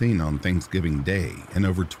hadn't seen on Thanksgiving Day in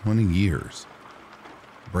over 20 years.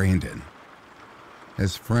 Brandon.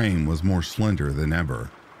 His frame was more slender than ever,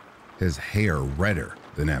 his hair redder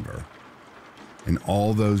than ever. In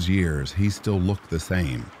all those years, he still looked the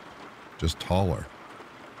same, just taller.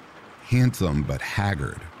 Handsome but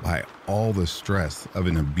haggard by all the stress of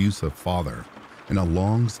an abusive father and a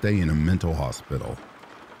long stay in a mental hospital.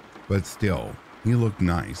 But still, he looked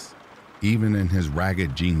nice, even in his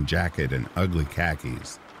ragged jean jacket and ugly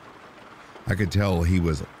khakis. I could tell he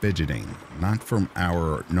was fidgeting, not from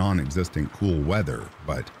our non-existent cool weather,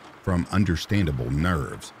 but from understandable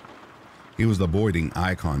nerves. He was avoiding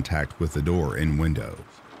eye contact with the door and windows,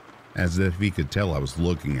 as if he could tell I was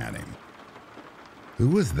looking at him. Who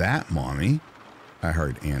was that, Mommy? I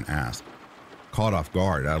heard Anne ask. Caught off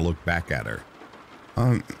guard, I looked back at her.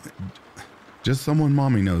 Just someone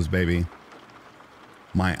Mommy knows, baby.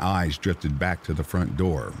 My eyes drifted back to the front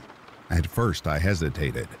door. At first, I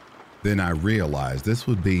hesitated. Then I realized this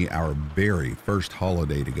would be our very first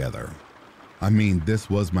holiday together. I mean, this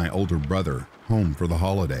was my older brother, home for the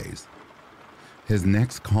holidays. His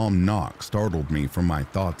next calm knock startled me from my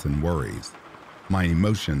thoughts and worries. My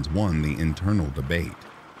emotions won the internal debate.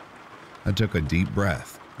 I took a deep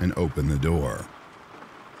breath and opened the door.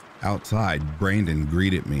 Outside, Brandon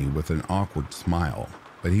greeted me with an awkward smile,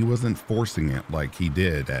 but he wasn't forcing it like he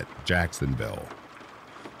did at Jacksonville.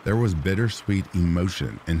 There was bittersweet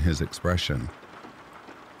emotion in his expression.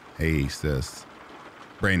 Hey, sis.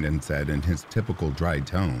 Brandon said in his typical dry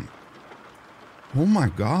tone. "Oh my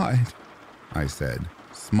God," I said,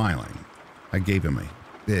 smiling. I gave him a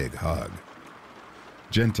big hug.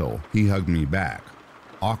 Gentle, he hugged me back,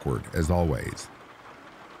 awkward as always.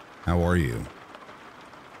 "How are you?"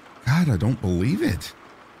 "God, I don't believe it."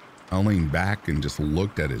 I leaned back and just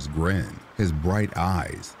looked at his grin, his bright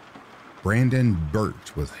eyes. Brandon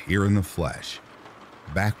Birch was here in the flesh,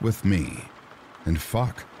 back with me, and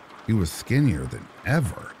fuck, he was skinnier than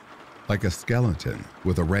ever, like a skeleton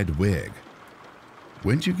with a red wig.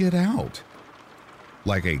 "When'd you get out?"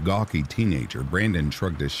 Like a gawky teenager, Brandon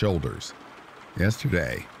shrugged his shoulders.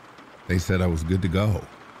 "Yesterday. They said I was good to go."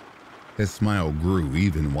 His smile grew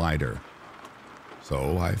even wider.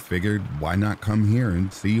 "So I figured, why not come here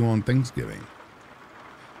and see you on Thanksgiving?"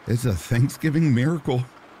 "It's a Thanksgiving miracle,"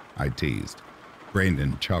 I teased.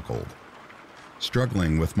 Brandon chuckled.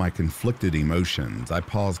 Struggling with my conflicted emotions, I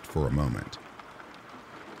paused for a moment.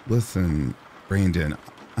 "Listen, Brandon,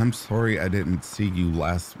 I'm sorry I didn't see you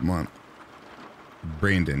last month."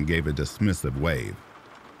 Brandon gave a dismissive wave.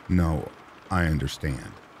 "No, I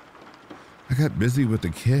understand. I got busy with the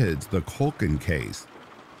kids, the Culkin case."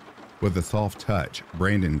 With a soft touch,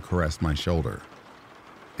 Brandon caressed my shoulder.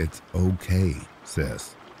 "It's okay,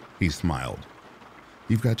 sis," he smiled.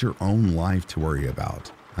 "You've got your own life to worry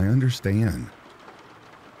about. I understand."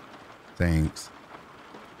 "Thanks."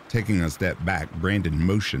 Taking a step back, Brandon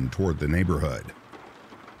motioned toward the neighborhood.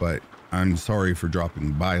 "But I'm sorry for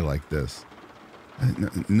dropping by like this."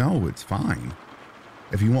 No, it's fine.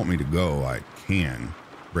 If you want me to go, I can,"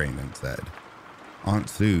 Brandon said. "Aunt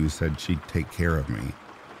Sue said she'd take care of me."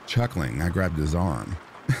 Chuckling, I grabbed his arm.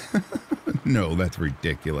 "No, that's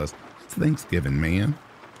ridiculous. It's Thanksgiving, man."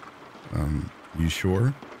 You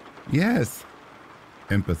sure?" "Yes."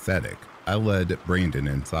 Empathetic, I led Brandon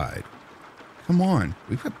inside. "Come on,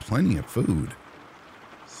 we've got plenty of food."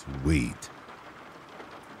 "Sweet."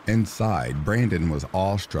 Inside, Brandon was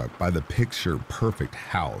awestruck by the picture-perfect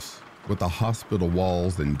house. With the hospital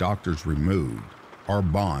walls and doctors removed, our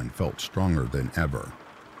bond felt stronger than ever.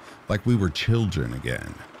 Like we were children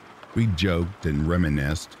again. We joked and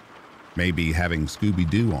reminisced. Maybe having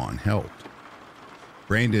Scooby-Doo on helped.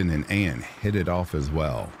 Brandon and Anne hit it off as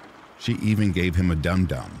well. She even gave him a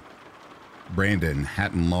dum-dum. Brandon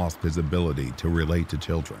hadn't lost his ability to relate to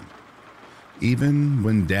children. Even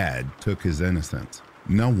when Dad took his innocence,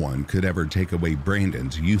 no one could ever take away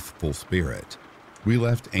Brandon's youthful spirit. We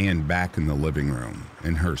left Anne back in the living room,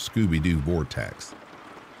 in her Scooby-Doo vortex.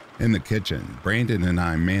 In the kitchen, Brandon and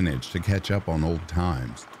I managed to catch up on old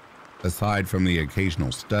times. Aside from the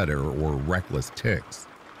occasional stutter or reckless tics,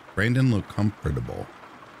 Brandon looked comfortable.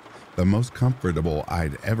 The most comfortable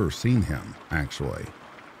I'd ever seen him, actually.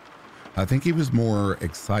 I think he was more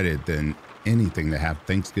excited than anything to have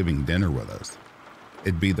Thanksgiving dinner with us.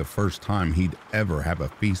 It'd be the first time he'd ever have a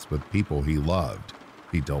feast with people he loved,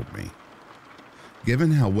 he told me.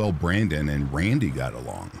 Given how well Brandon and Randy got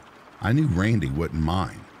along, I knew Randy wouldn't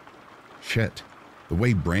mind. Shit, the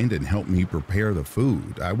way Brandon helped me prepare the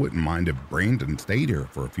food, I wouldn't mind if Brandon stayed here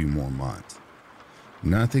for a few more months.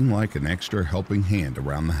 Nothing like an extra helping hand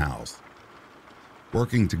around the house.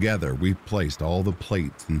 Working together, we placed all the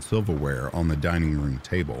plates and silverware on the dining room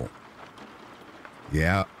table.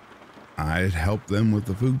 "Yeah, I'd help them with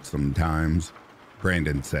the food sometimes,"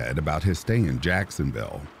 Brandon said about his stay in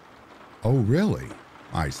Jacksonville. "Oh, really?"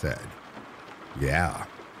 I said. "Yeah."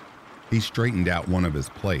 He straightened out one of his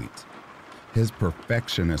plates. His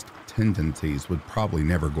perfectionist tendencies would probably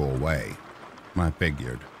never go away. I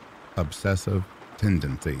figured. Obsessive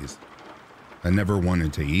tendencies. "I never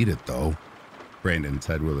wanted to eat it, though," Brandon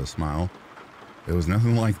said with a smile. "It was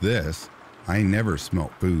nothing like this. I never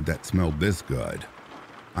smelt food that smelled this good."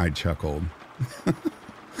 I chuckled.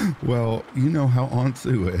 "Well, you know how Aunt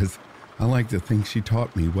Sue is. I like to think she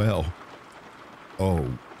taught me well." "Oh,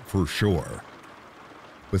 for sure."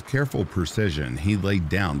 With careful precision, he laid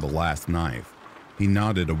down the last knife. He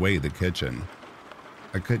nodded away the kitchen.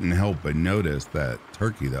 I couldn't help but notice that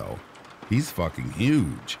turkey, though. He's fucking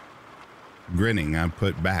huge. Grinning, I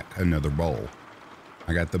put back another bowl.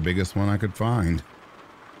 I got the biggest one I could find.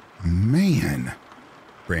 "Man,"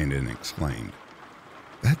 Brandon exclaimed.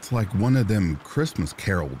 "That's like one of them Christmas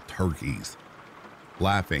Carol turkeys."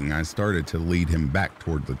 Laughing, I started to lead him back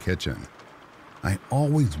toward the kitchen. "I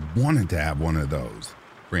always wanted to have one of those,"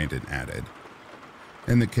 Brandon added.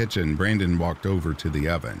 In the kitchen, Brandon walked over to the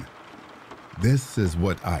oven. "This is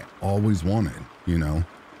what I always wanted, you know."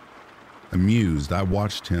 Amused, I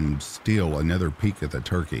watched him steal another peek at the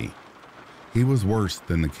turkey. He was worse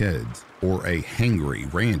than the kids, or a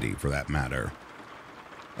hangry Randy for that matter.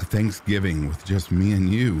 "A Thanksgiving with just me and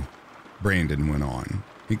you," Brandon went on,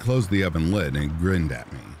 He closed the oven lid and grinned at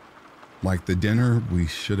me. Like the dinner we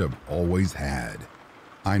should have always had.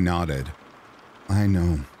 I nodded. I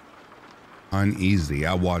know. Uneasy,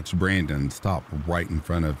 I watched Brandon stop right in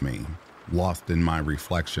front of me. Lost in my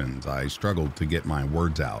reflections, I struggled to get my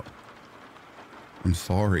words out. I'm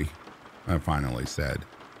sorry, I finally said.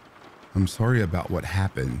 I'm sorry about what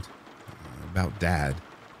happened. About Dad.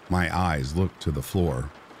 My eyes looked to the floor.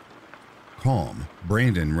 Calm,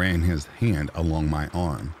 Brandon ran his hand along my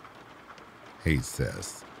arm. Hey,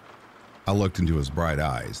 sis. I looked into his bright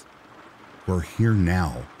eyes. We're here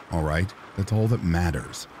now, all right? That's all that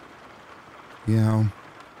matters. Yeah.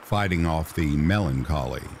 Fighting off the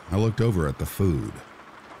melancholy, I looked over at the food.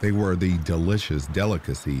 They were the delicious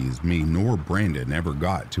delicacies me nor Brandon ever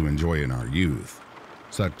got to enjoy in our youth.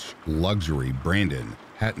 Such luxury Brandon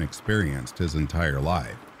hadn't experienced his entire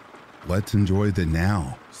life. Let's enjoy the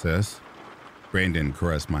now, sis. Brandon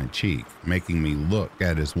caressed my cheek, making me look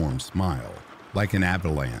at his warm smile. Like an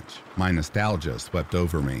avalanche, my nostalgia swept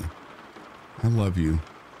over me. I love you,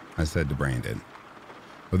 I said to Brandon.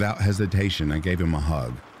 Without hesitation, I gave him a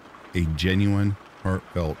hug. A genuine,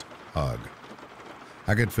 heartfelt hug.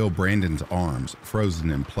 I could feel Brandon's arms frozen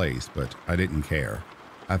in place, but I didn't care.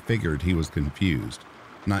 I figured he was confused,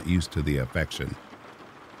 not used to the affection.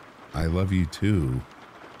 I love you too,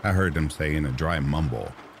 I heard him say in a dry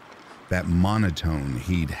mumble. That monotone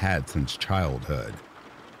he'd had since childhood.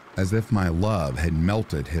 As if my love had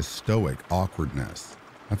melted his stoic awkwardness.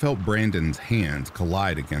 I felt Brandon's hands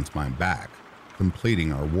collide against my back,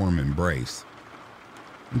 completing our warm embrace.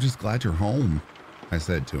 I'm just glad you're home, I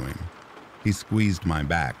said to him. He squeezed my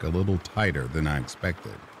back a little tighter than I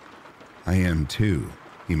expected. I am too,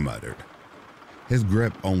 he muttered. His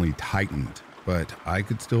grip only tightened, but I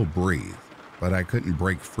could still breathe, but I couldn't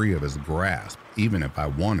break free of his grasp, even if I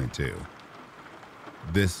wanted to.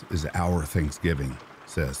 This is our Thanksgiving,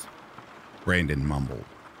 sis, Brandon mumbled,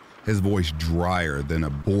 his voice drier than a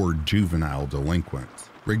bored juvenile delinquent.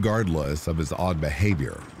 Regardless of his odd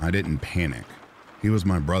behavior, I didn't panic. He was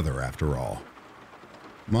my brother after all.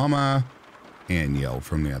 Mama, Ann yelled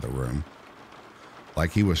from the other room.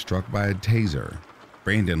 Like he was struck by a taser,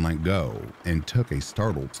 Brandon let go and took a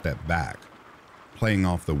startled step back. Playing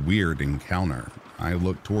off the weird encounter, I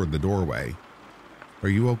looked toward the doorway. Are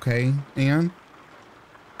you okay, Ann?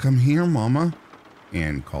 Come here, Mama,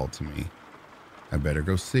 Ann called to me. I better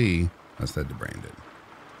go see, I said to Brandon.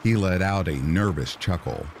 He let out a nervous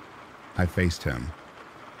chuckle. I faced him.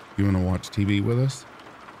 You want to watch TV with us?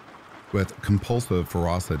 With compulsive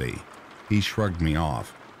ferocity, he shrugged me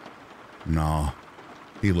off. Nah,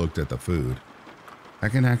 he looked at the food. I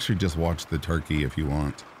can actually just watch the turkey if you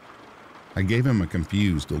want. I gave him a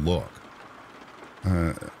confused look.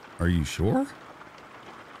 Are you sure?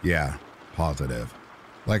 Yeah, positive.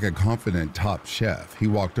 Like a confident top chef, he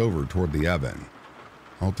walked over toward the oven.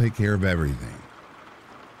 I'll take care of everything.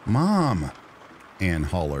 Mom, Ann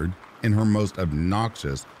hollered in her most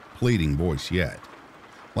obnoxious, pleading voice yet.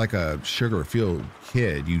 Like a sugar-filled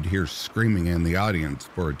kid you'd hear screaming in the audience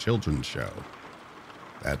for a children's show.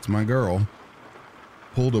 That's my girl.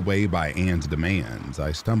 Pulled away by Ann's demands,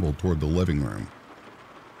 I stumbled toward the living room.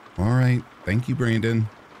 All right, thank you, Brandon.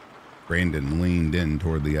 Brandon leaned in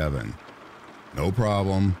toward the oven. No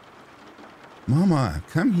problem. Mama,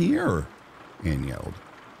 come here, Ann yelled.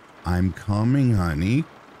 I'm coming, honey,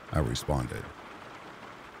 I responded.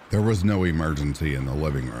 There was no emergency in the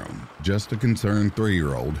living room, just a concerned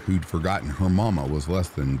 3-year-old who'd forgotten her mama was less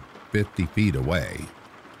than 50 feet away.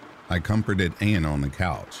 I comforted Ann on the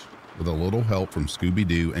couch, with a little help from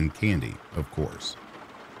Scooby-Doo and Candy, of course.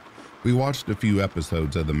 We watched a few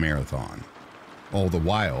episodes of the marathon. All the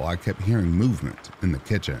while, I kept hearing movement in the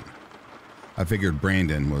kitchen. I figured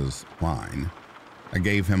Brandon was fine. I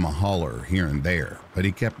gave him a holler here and there, but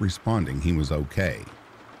he kept responding he was okay.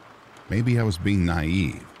 Maybe I was being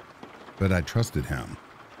naive, but I trusted him.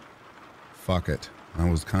 Fuck it, I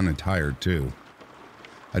was kinda tired too.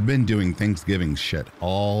 I'd been doing Thanksgiving shit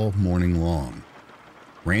all morning long.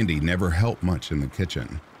 Randy never helped much in the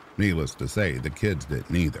kitchen. Needless to say, the kids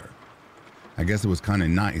didn't either. I guess it was kinda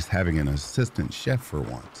nice having an assistant chef for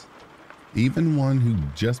once. Even one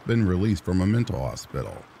who'd just been released from a mental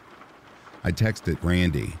hospital. I texted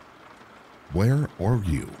Randy, "Where are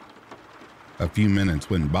you?" A few minutes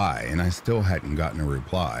went by and I still hadn't gotten a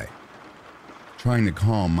reply. Trying to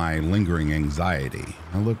calm my lingering anxiety,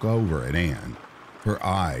 I looked over at Ann. Her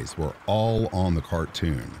eyes were all on the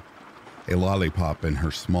cartoon, a lollipop in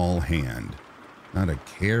her small hand, not a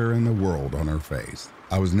care in the world on her face.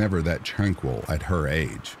 I was never that tranquil at her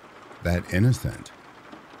age, that innocent.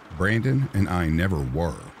 Brandon and I never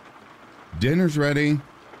were. Dinner's ready,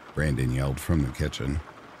 Brandon yelled from the kitchen.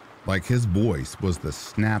 Like his voice was the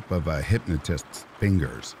snap of a hypnotist's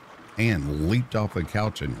fingers. Anne leaped off the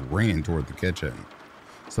couch and ran toward the kitchen.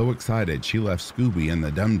 So excited, she left Scooby and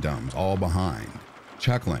the Dum-Dums all behind.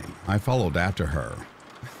 Chuckling, I followed after her.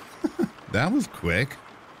 That was quick.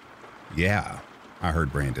 Yeah, I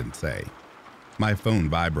heard Brandon say. My phone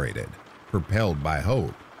vibrated. Propelled by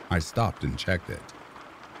hope, I stopped and checked it.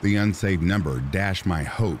 The unsaved number dashed my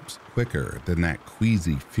hopes quicker than that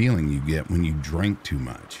queasy feeling you get when you drink too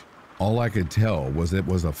much. All I could tell was it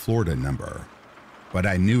was a Florida number, but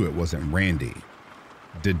I knew it wasn't Randy.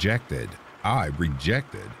 Dejected, I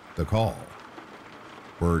rejected the call.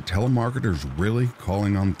 Were telemarketers really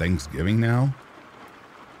calling on Thanksgiving now?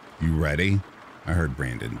 You ready? I heard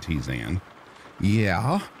Brandon tease Anne.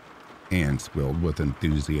 Yeah, Anne squealed with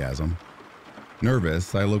enthusiasm.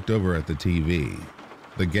 Nervous, I looked over at the TV.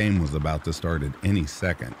 The game was about to start at any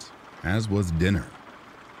second, as was dinner.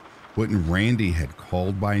 Wouldn't Randy had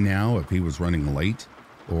called by now if he was running late,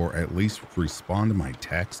 or at least respond to my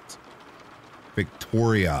texts?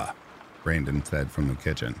 Victoria, Brandon said from the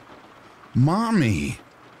kitchen. Mommy,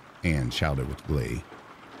 Anne shouted with glee.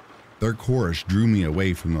 Their chorus drew me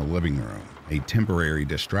away from the living room, a temporary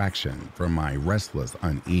distraction from my restless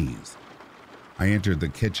unease. I entered the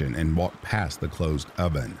kitchen and walked past the closed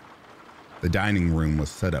oven. The dining room was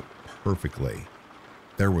set up perfectly.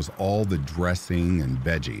 There was all the dressing and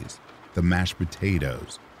veggies, the mashed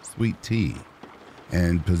potatoes, sweet tea,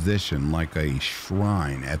 and positioned like a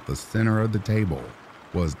shrine at the center of the table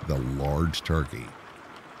was the large turkey.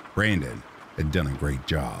 Brandon had done a great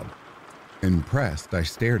job. Impressed, I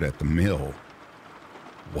stared at the meal.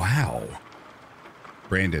 Wow.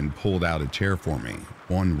 Brandon pulled out a chair for me,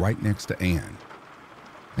 one right next to Anne.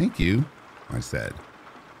 Thank you, I said.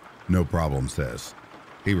 No problem, sis,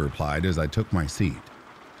 he replied as I took my seat.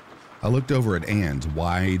 I looked over at Anne's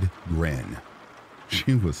wide grin.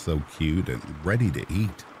 She was so cute and ready to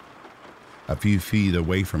eat. A few feet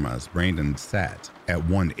away from us, Brandon sat at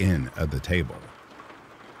one end of the table.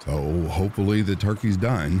 So hopefully the turkey's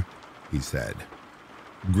done, he said.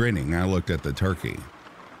 Grinning, I looked at the turkey.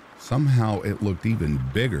 Somehow it looked even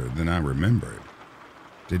bigger than I remembered.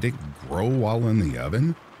 Did it grow while in the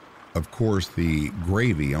oven? Of course, the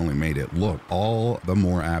gravy only made it look all the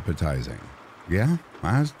more appetizing. Yeah,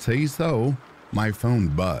 I'd say so. My phone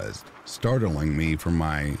buzzed, startling me from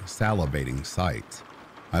my salivating sights.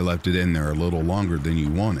 I left it in there a little longer than you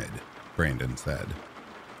wanted, Brandon said.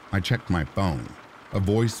 I checked my phone. A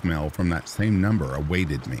voicemail from that same number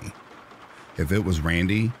awaited me. If it was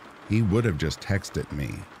Randy, he would have just texted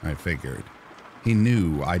me, I figured. He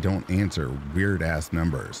knew I don't answer weird-ass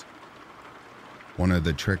numbers. One of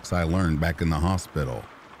the tricks I learned back in the hospital,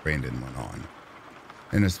 Brandon went on.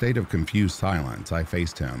 In a state of confused silence, I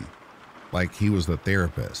faced him, like he was the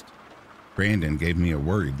therapist. Brandon gave me a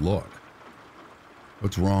worried look.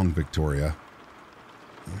 What's wrong, Victoria?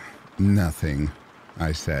 Nothing,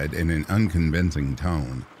 I said in an unconvincing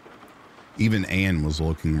tone. Even Anne was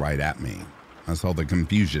looking right at me. I saw the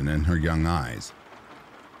confusion in her young eyes.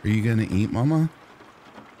 Are you gonna eat, Mama?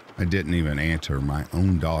 I didn't even answer my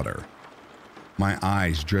own daughter. My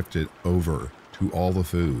eyes drifted over to all the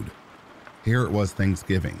food. Here it was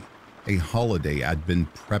Thanksgiving, a holiday I'd been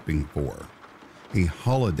prepping for. A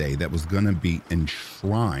holiday that was gonna be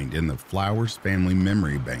enshrined in the Flowers family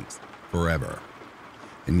memory banks forever.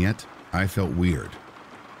 And yet, I felt weird,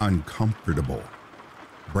 uncomfortable.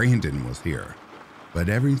 Brandon was here, but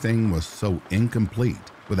everything was so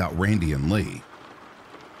incomplete without Randy and Lee.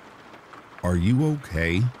 Are you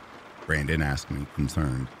okay? Brandon asked me,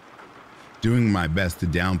 concerned. Doing my best to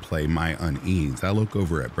downplay my unease, I look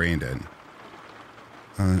over at Brandon.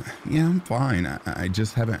 Yeah, I'm fine. I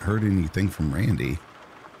just haven't heard anything from Randy.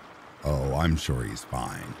 Oh, I'm sure he's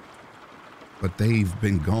fine. But they've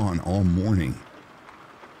been gone all morning.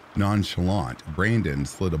 Nonchalant, Brandon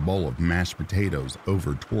slid a bowl of mashed potatoes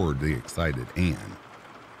over toward the excited Anne.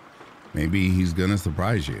 Maybe he's gonna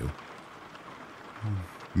surprise you.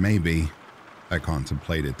 Maybe. I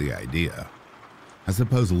contemplated the idea. I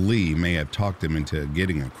suppose Lee may have talked him into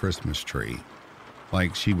getting a Christmas tree,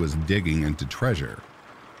 like she was digging into treasure.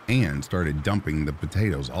 Anne started dumping the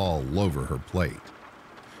potatoes all over her plate.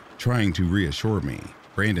 Trying to reassure me,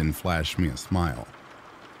 Brandon flashed me a smile.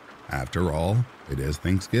 After all, it is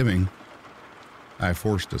Thanksgiving. I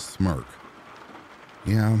forced a smirk.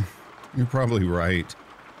 Yeah, you're probably right.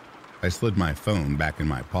 I slid my phone back in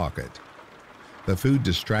my pocket. The food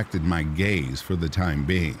distracted my gaze for the time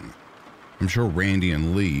being. I'm sure Randy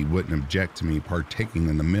and Lee wouldn't object to me partaking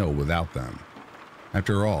in the meal without them.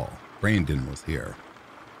 After all, Brandon was here.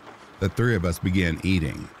 The three of us began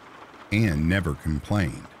eating. Anne never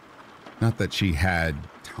complained. Not that she had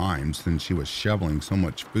time since she was shoveling so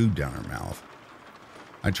much food down her mouth.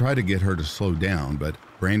 I tried to get her to slow down, but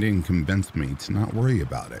Brandon convinced me to not worry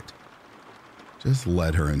about it. Just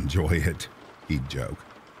let her enjoy it, he'd joke.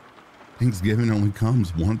 Thanksgiving only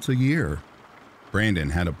comes once a year. Brandon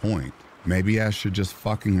had a point. Maybe I should just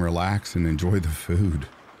fucking relax and enjoy the food.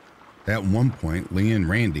 At one point, Lee and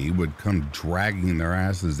Randy would come dragging their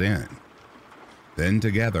asses in. Then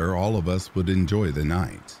together, all of us would enjoy the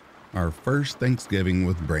night. Our first Thanksgiving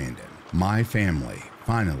with Brandon. My family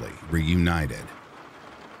finally reunited.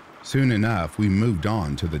 Soon enough, we moved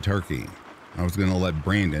on to the turkey. I was going to let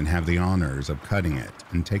Brandon have the honors of cutting it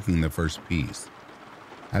and taking the first piece.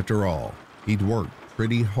 After all, he'd worked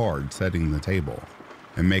pretty hard setting the table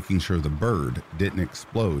and making sure the bird didn't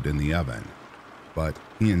explode in the oven. But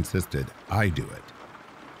he insisted I do it.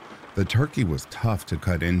 The turkey was tough to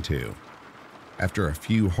cut into. After a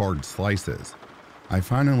few hard slices, I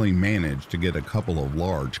finally managed to get a couple of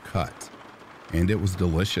large cuts, and it was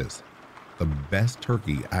delicious. The best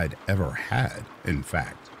turkey I'd ever had, in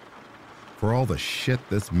fact. For all the shit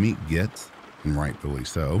this meat gets, and rightfully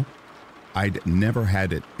so, I'd never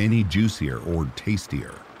had it any juicier or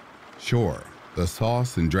tastier. Sure, the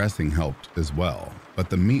sauce and dressing helped as well, but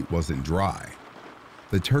the meat wasn't dry.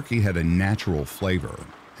 The turkey had a natural flavor,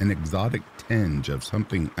 an exotic tinge of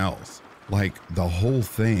something else, like the whole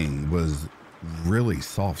thing was really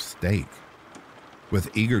soft steak.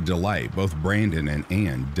 With eager delight, both Brandon and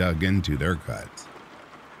Ann dug into their cuts.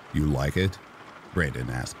 "You like it?" Brandon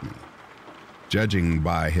asked me. Judging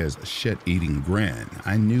by his shit-eating grin,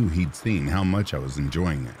 I knew he'd seen how much I was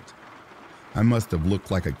enjoying it. I must have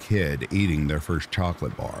looked like a kid eating their first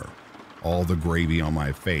chocolate bar, all the gravy on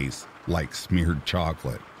my face like smeared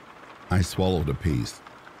chocolate. I swallowed a piece.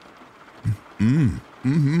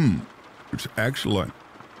 It's excellent.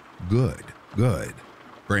 Good,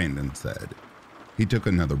 Brandon said. He took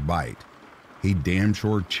another bite. He damn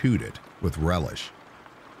sure chewed it with relish.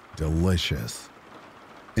 Delicious.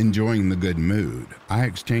 Enjoying the good mood, I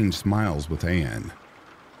exchanged smiles with Anne.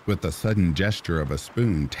 With the sudden gesture of a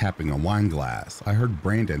spoon tapping a wine glass, I heard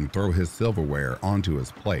Brandon throw his silverware onto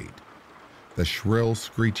his plate. The shrill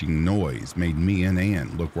screeching noise made me and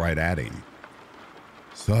Anne look right at him.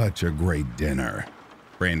 "Such a great dinner,"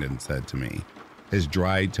 Brandon said to me, his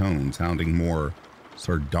dry tone sounding more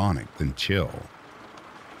sardonic than chill.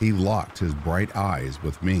 He locked his bright eyes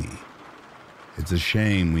with me. "It's a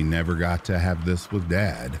shame we never got to have this with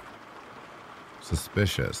Dad."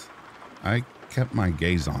 Suspicious, I kept my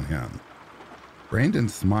gaze on him.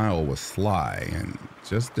 Brandon's smile was sly and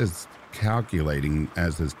just as calculating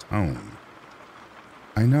as his tone.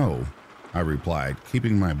 "I know," I replied,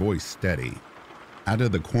 keeping my voice steady. Out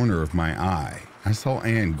of the corner of my eye, I saw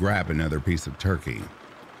Anne grab another piece of turkey.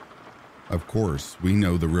 "Of course, we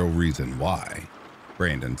know the real reason why,"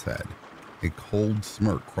 Brandon said. A cold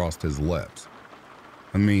smirk crossed his lips.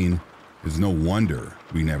 "I mean, it's no wonder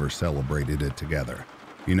we never celebrated it together.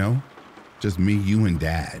 You know? Just me, you, and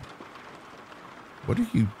Dad." "What are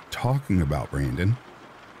you talking about, Brandon?"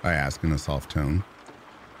 I asked in a soft tone.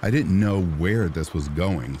 I didn't know where this was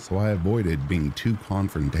going, so I avoided being too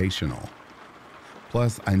confrontational.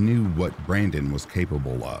 Plus, I knew what Brandon was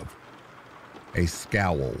capable of. A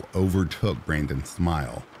scowl overtook Brandon's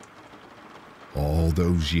smile. "All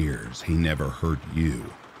those years, he never hurt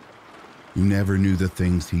you. You never knew the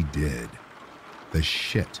things he did. The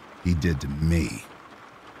shit he did to me."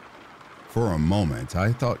 For a moment,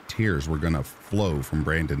 I thought tears were gonna flow from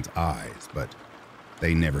Brandon's eyes, but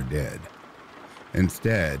they never did.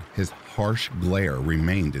 Instead, his harsh glare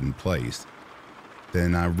remained in place.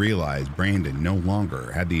 Then I realized Brandon no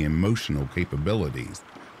longer had the emotional capabilities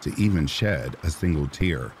to even shed a single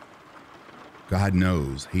tear. God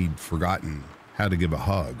knows he'd forgotten how to give a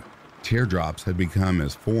hug. Teardrops had become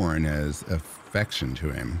as foreign as affection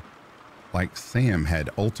to him. Like Sam had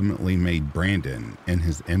ultimately made Brandon in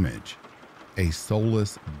his image, a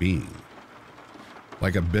soulless being.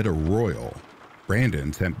 Like a bitter royal,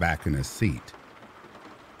 Brandon sat back in his seat.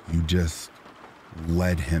 "You just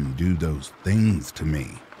let him do those things to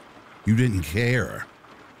me. You didn't care."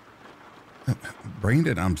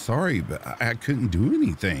 "Brandon, I'm sorry, but I couldn't do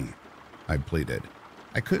anything," I pleaded.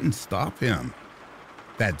 "I couldn't stop him."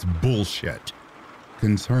 "That's bullshit."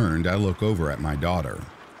 Concerned, I look over at my daughter.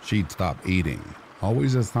 She'd stopped eating,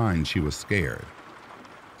 always a sign she was scared.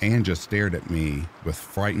 Anne just stared at me with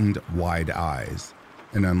frightened, wide eyes,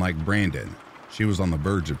 and unlike Brandon, she was on the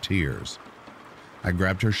verge of tears. I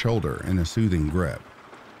grabbed her shoulder in a soothing grip.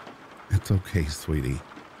 "It's okay, sweetie,"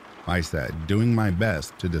 I said, doing my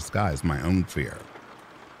best to disguise my own fear.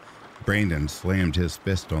 Brandon slammed his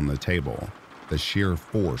fist on the table, the sheer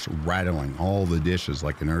force rattling all the dishes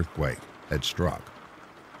like an earthquake had struck.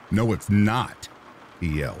 "No, it's not," he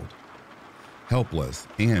yelled. Helpless,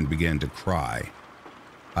 Anne began to cry.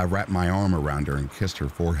 I wrapped my arm around her and kissed her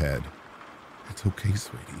forehead. "It's okay,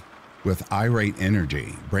 sweetie." With irate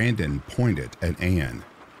energy, Brandon pointed at Anne.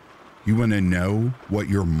 "You want to know what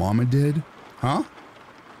your mama did? Huh?"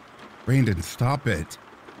 "Brandon, stop it,"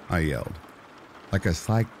 I yelled. Like a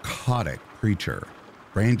psychotic preacher,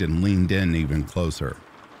 Brandon leaned in even closer.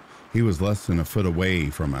 He was less than a foot away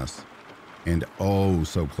from us, and oh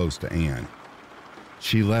so close to Anne.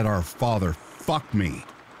 "She let our father fuck me,"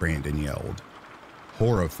 Brandon yelled.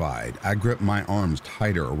 Horrified, I gripped my arms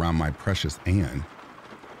tighter around my precious Anne.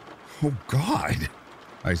 "Oh God,"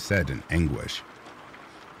 I said in anguish.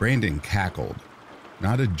 Brandon cackled,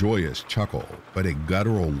 not a joyous chuckle, but a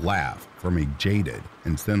guttural laugh from a jaded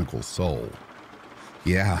and cynical soul.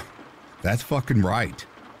 "Yeah, that's fucking right.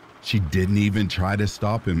 She didn't even try to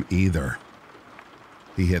stop him either."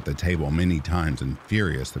 He hit the table many times in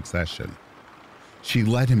furious succession. "She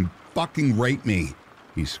let him fucking rape me,"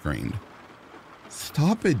 he screamed.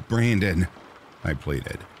 "Stop it, Brandon," I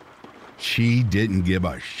pleaded. "She didn't give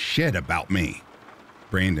a shit about me,"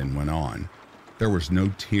 Brandon went on. There was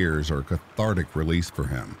no tears or cathartic release for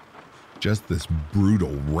him, just this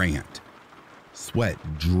brutal rant. Sweat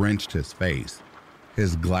drenched his face.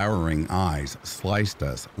 His glowering eyes sliced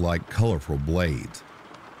us like colorful blades.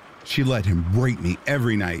 "She let him rape me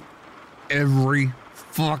every night. Every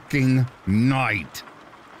fucking night."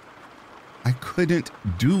 "I couldn't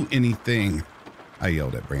do anything," I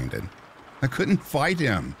yelled at Brandon. "I couldn't fight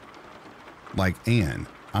him." Like Anne,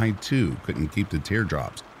 I too couldn't keep the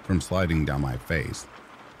teardrops from sliding down my face.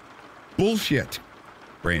 "Bullshit,"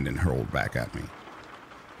 Brandon hurled back at me.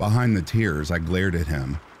 Behind the tears, I glared at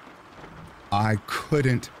him. "I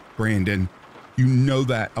couldn't, Brandon. You know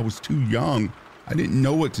that. I was too young. I didn't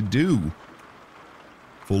know what to do."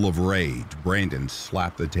 Full of rage, Brandon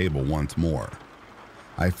slapped the table once more.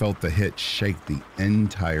 I felt the hit shake the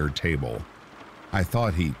entire table. I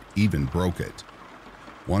thought he even broke it.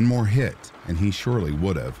 One more hit, and he surely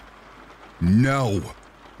would have. "No,"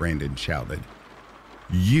 Brandon shouted.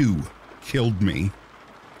 "You killed me."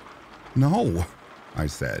 "No," I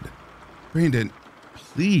said. "Brandon,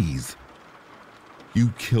 please." "You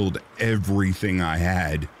killed everything I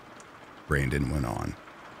had," Brandon went on.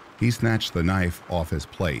 He snatched the knife off his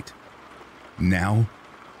plate. "Now,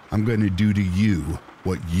 I'm going to do to you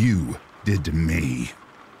what you did to me."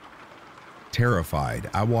 Terrified,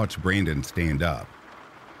 I watched Brandon stand up.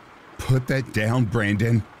 "Put that down,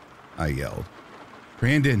 Brandon," I yelled.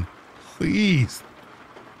 "Brandon, please."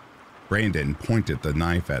 Brandon pointed the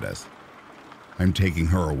knife at us. "I'm taking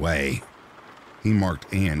her away." He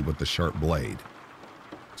marked Anne with the sharp blade.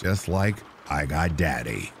 "Just like I got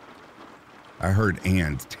Daddy." I heard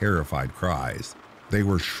Anne's terrified cries. They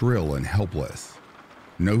were shrill and helpless.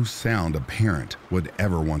 No sound a parent would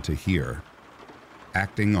ever want to hear.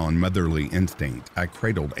 Acting on motherly instinct, I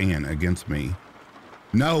cradled Anne against me.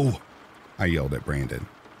 "No," I yelled at Brandon.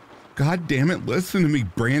 "God damn it, listen to me,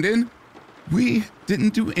 Brandon. We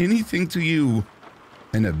didn't do anything to you."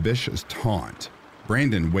 In a vicious taunt,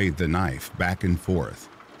 Brandon waved the knife back and forth.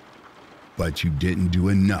 "But you didn't do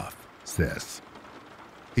enough, sis."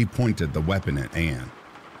 He pointed the weapon at Anne.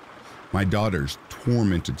 My daughter's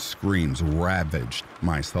tormented screams ravaged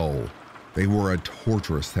my soul. They were a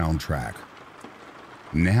torturous soundtrack.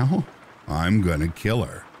 "Now, I'm gonna kill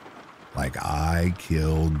her, like I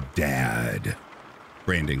killed Dad,"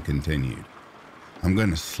 Brandon continued. "I'm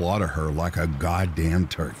gonna slaughter her like a goddamn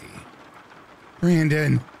turkey."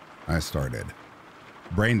 "Brandon," I started.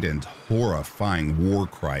 Brandon's horrifying war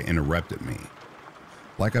cry interrupted me.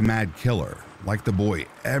 Like a mad killer, like the boy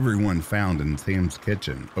everyone found in Sam's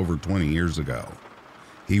kitchen over 20 years ago,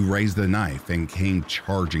 he raised the knife and came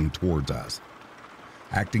charging towards us.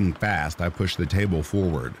 Acting fast, I pushed the table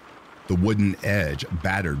forward. The wooden edge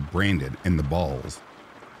battered Brandon in the balls.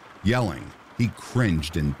 Yelling, he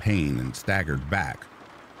cringed in pain and staggered back.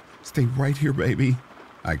 "Stay right here, baby,"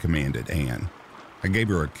 I commanded Anne. I gave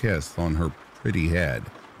her a kiss on her pretty head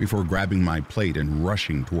before grabbing my plate and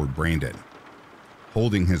rushing toward Brandon.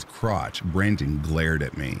 Holding his crotch, Brandon glared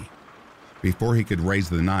at me. Before he could raise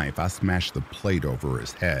the knife, I smashed the plate over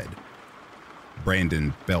his head.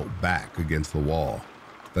 Brandon fell back against the wall.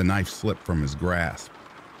 The knife slipped from his grasp.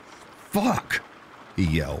 "Fuck!" he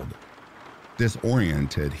yelled.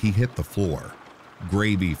 Disoriented, he hit the floor.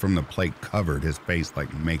 Gravy from the plate covered his face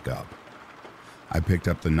like makeup. I picked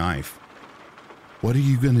up the knife. "What are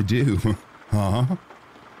you gonna do, huh?"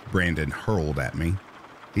 Brandon hurled at me.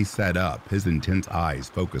 He sat up, his intense eyes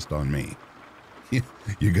focused on me.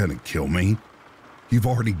 "You're gonna kill me?" You've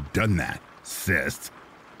already done that, sis.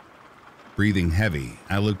 Breathing heavy,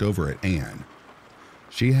 I looked over at Anne.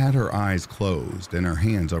 She had her eyes closed and her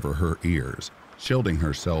hands over her ears, shielding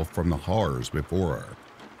herself from the horrors before her.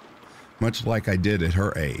 Much like I did at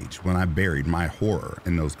her age when I buried my horror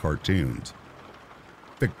in those cartoons.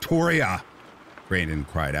 "Victoria!" Brandon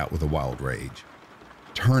cried out with a wild rage.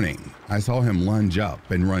 Turning, I saw him lunge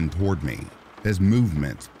up and run toward me. His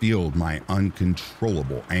movements fueled my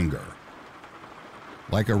uncontrollable anger.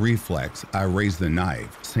 Like a reflex, I raised the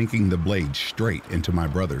knife, sinking the blade straight into my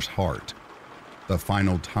brother's heart. The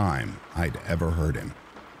final time I'd ever heard him.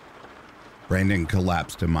 Brandon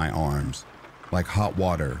collapsed in my arms. Like hot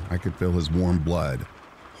water, I could feel his warm blood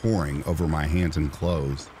pouring over my hands and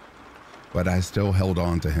clothes, but I still held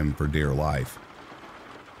on to him for dear life.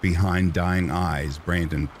 Behind dying eyes,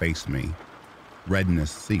 Brandon faced me.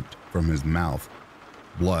 Redness seeped from his mouth,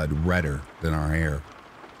 blood redder than our hair.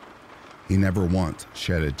 He never once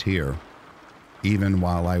shed a tear, even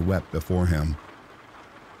while I wept before him.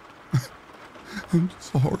 "I'm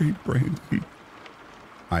sorry, Brandon,"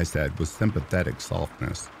 I said with sympathetic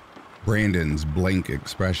softness. Brandon's blank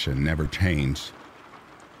expression never changed.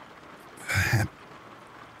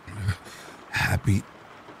 Happy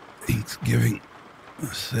Thanksgiving,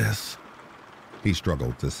 sis," he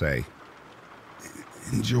struggled to say.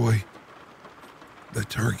 "Enjoy the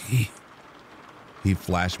turkey." He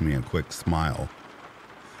flashed me a quick smile.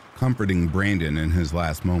 Comforting Brandon in his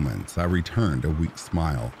last moments, I returned a weak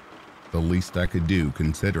smile, the least I could do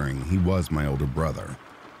considering he was my older brother.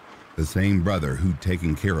 The same brother who'd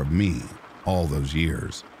taken care of me all those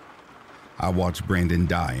years. I watched Brandon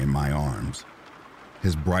die in my arms.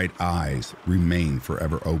 His bright eyes remained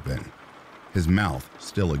forever open, his mouth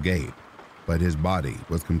still agape, but his body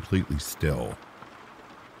was completely still.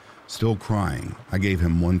 Still crying, I gave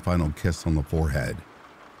him one final kiss on the forehead.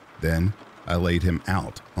 Then I laid him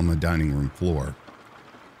out on the dining room floor.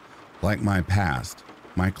 Like my past,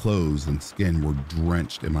 my clothes and skin were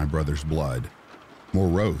drenched in my brother's blood.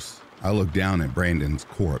 Morose, I looked down at Brandon's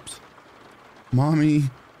corpse. "Mommy,"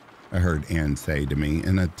 I heard Anne say to me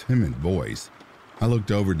in a timid voice. I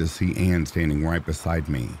looked over to see Anne standing right beside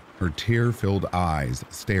me. Her tear-filled eyes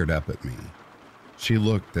stared up at me. She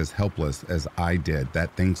looked as helpless as I did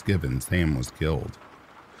that Thanksgiving Sam was killed.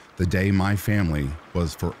 The day my family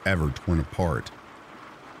was forever torn apart.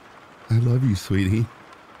 "I love you, sweetie,"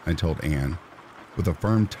 I told Anne. With a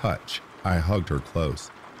firm touch, I hugged her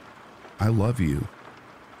close. "I love you."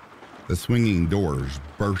 The swinging doors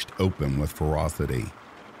burst open with ferocity.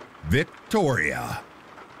 "Victoria!"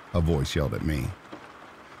 a voice yelled at me.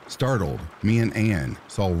 Startled, me and Anne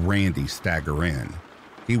saw Randy stagger in.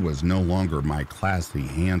 He was no longer my classy,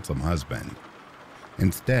 handsome husband.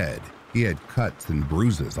 Instead, he had cuts and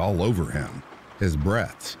bruises all over him, his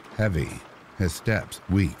breaths heavy, his steps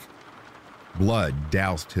weak. Blood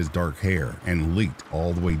doused his dark hair and leaked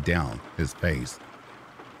all the way down his face.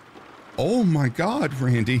 "Oh my God,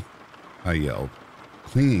 Randy!" I yelled.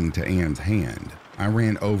 Clinging to Anne's hand, I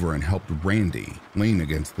ran over and helped Randy lean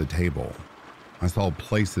against the table. I saw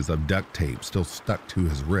places of duct tape still stuck to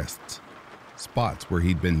his wrists, spots where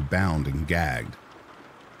he'd been bound and gagged.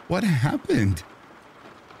 "What happened?"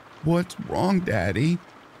 "What's wrong, Daddy?"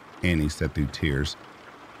 Annie said through tears.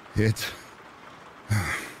 It's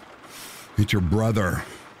your brother,"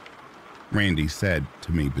 Randy said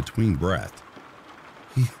to me between breath.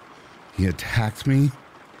 He attacked me?"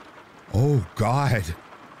 "Oh, God."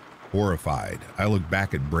 Horrified, I looked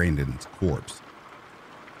back at Brandon's corpse.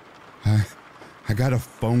 I got a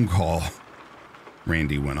phone call,"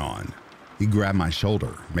 Randy went on. He grabbed my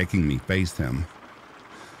shoulder, making me face him.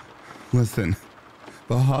 "Listen,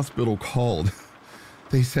 the hospital called.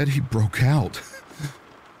 They said he broke out."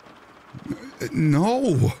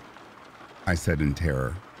 "No," I said in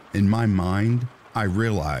terror. In my mind, I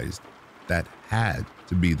realized that had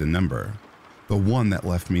to be the number, the one that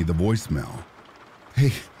left me the voicemail.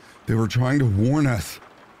 They were trying to warn us,"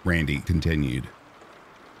 Randy continued.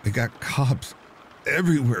 "They got cops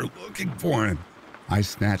everywhere looking for him." I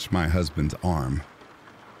snatched my husband's arm.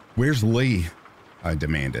 "Where's Lee?" I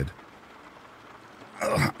demanded.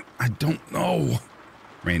 "I don't know,"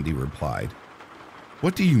 Randy replied.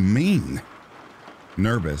 "What do you mean?"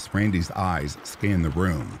 Nervous, Randy's eyes scanned the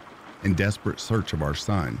room in desperate search of our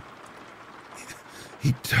son.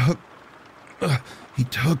 He took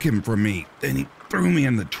him from me, then he threw me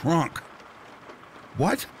in the trunk."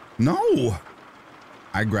 "What? No!"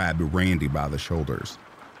 I grabbed Randy by the shoulders.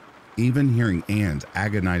 Even hearing Anne's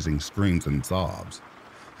agonizing screams and sobs,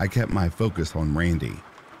 I kept my focus on Randy,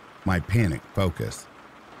 my panic focus.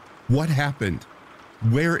 "What happened?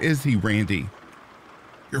 Where is he, Randy?"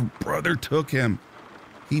 "Your brother took him.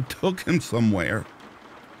 He took him somewhere.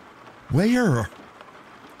 Where?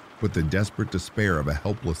 With the desperate despair of a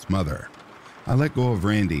helpless mother, I let go of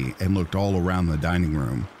Randy and looked all around the dining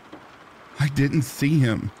room. I didn't see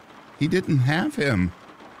him. He didn't have him.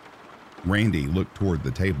 Randy looked toward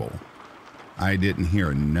the table. I didn't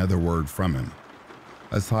hear another word from him.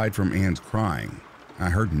 Aside from Anne's crying, I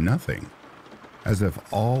heard nothing, as if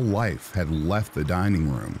all life had left the dining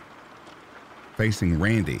room. Facing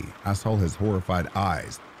Randy, I saw his horrified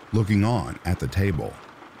eyes looking on at the table.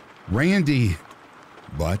 Randy!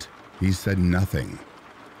 But he said nothing.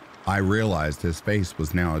 I realized his face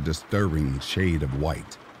was now a disturbing shade of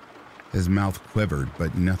white. His mouth quivered,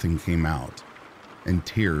 but nothing came out, and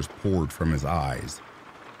tears poured from his eyes,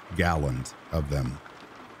 gallons of them.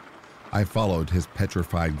 I followed his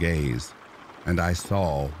petrified gaze, and I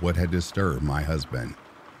saw what had disturbed my husband.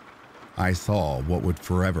 I saw what would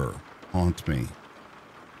forever haunt me.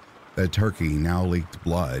 The turkey now leaked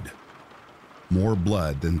blood, more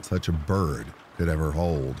blood than such a bird could ever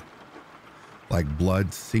hold. Like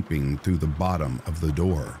blood seeping through the bottom of the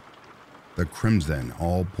door, the crimson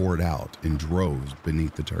all poured out in droves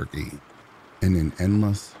beneath the turkey, in an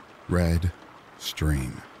endless red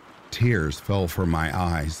stream. Tears fell from my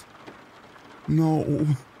eyes. No,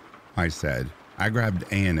 I said. I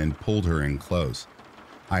grabbed Anne and pulled her in close.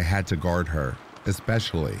 I had to guard her,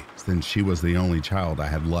 especially since she was the only child I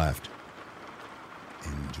had left.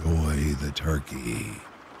 Enjoy the turkey.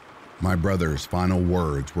 My brother's final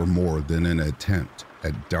words were more than an attempt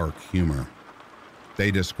at dark humor. They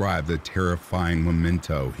described the terrifying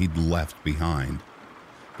memento he'd left behind,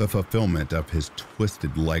 the fulfillment of his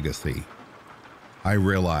twisted legacy. I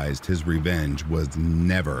realized his revenge was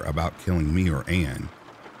never about killing me or Anne.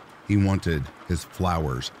 He wanted his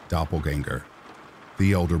Flowers doppelganger,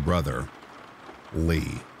 the older brother,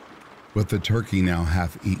 Lee. With the turkey now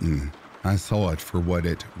half eaten, I saw it for what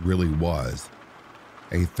it really was,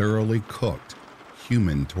 a thoroughly cooked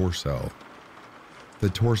human torso. The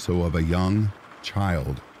torso of a young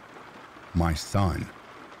child, my son.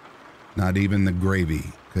 Not even the gravy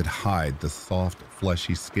could hide the soft,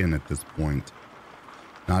 fleshy skin at this point,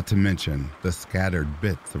 not to mention the scattered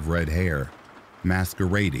bits of red hair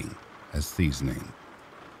masquerading as seasoning.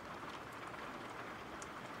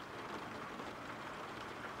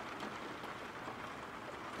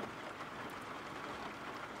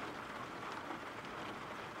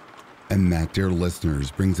 And that, dear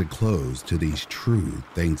listeners, brings a close to these true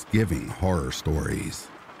Thanksgiving horror stories.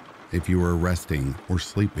 If you are resting or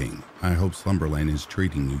sleeping, I hope Slumberland is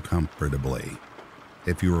treating you comfortably.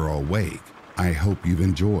 If you are awake, I hope you've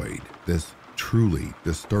enjoyed this truly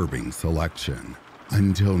disturbing selection.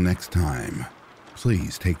 Until next time,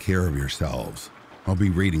 please take care of yourselves. I'll be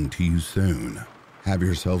reading to you soon. Have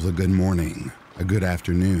yourselves a good morning, a good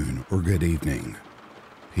afternoon, or good evening.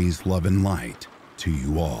 Peace, love, and light to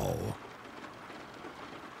you all.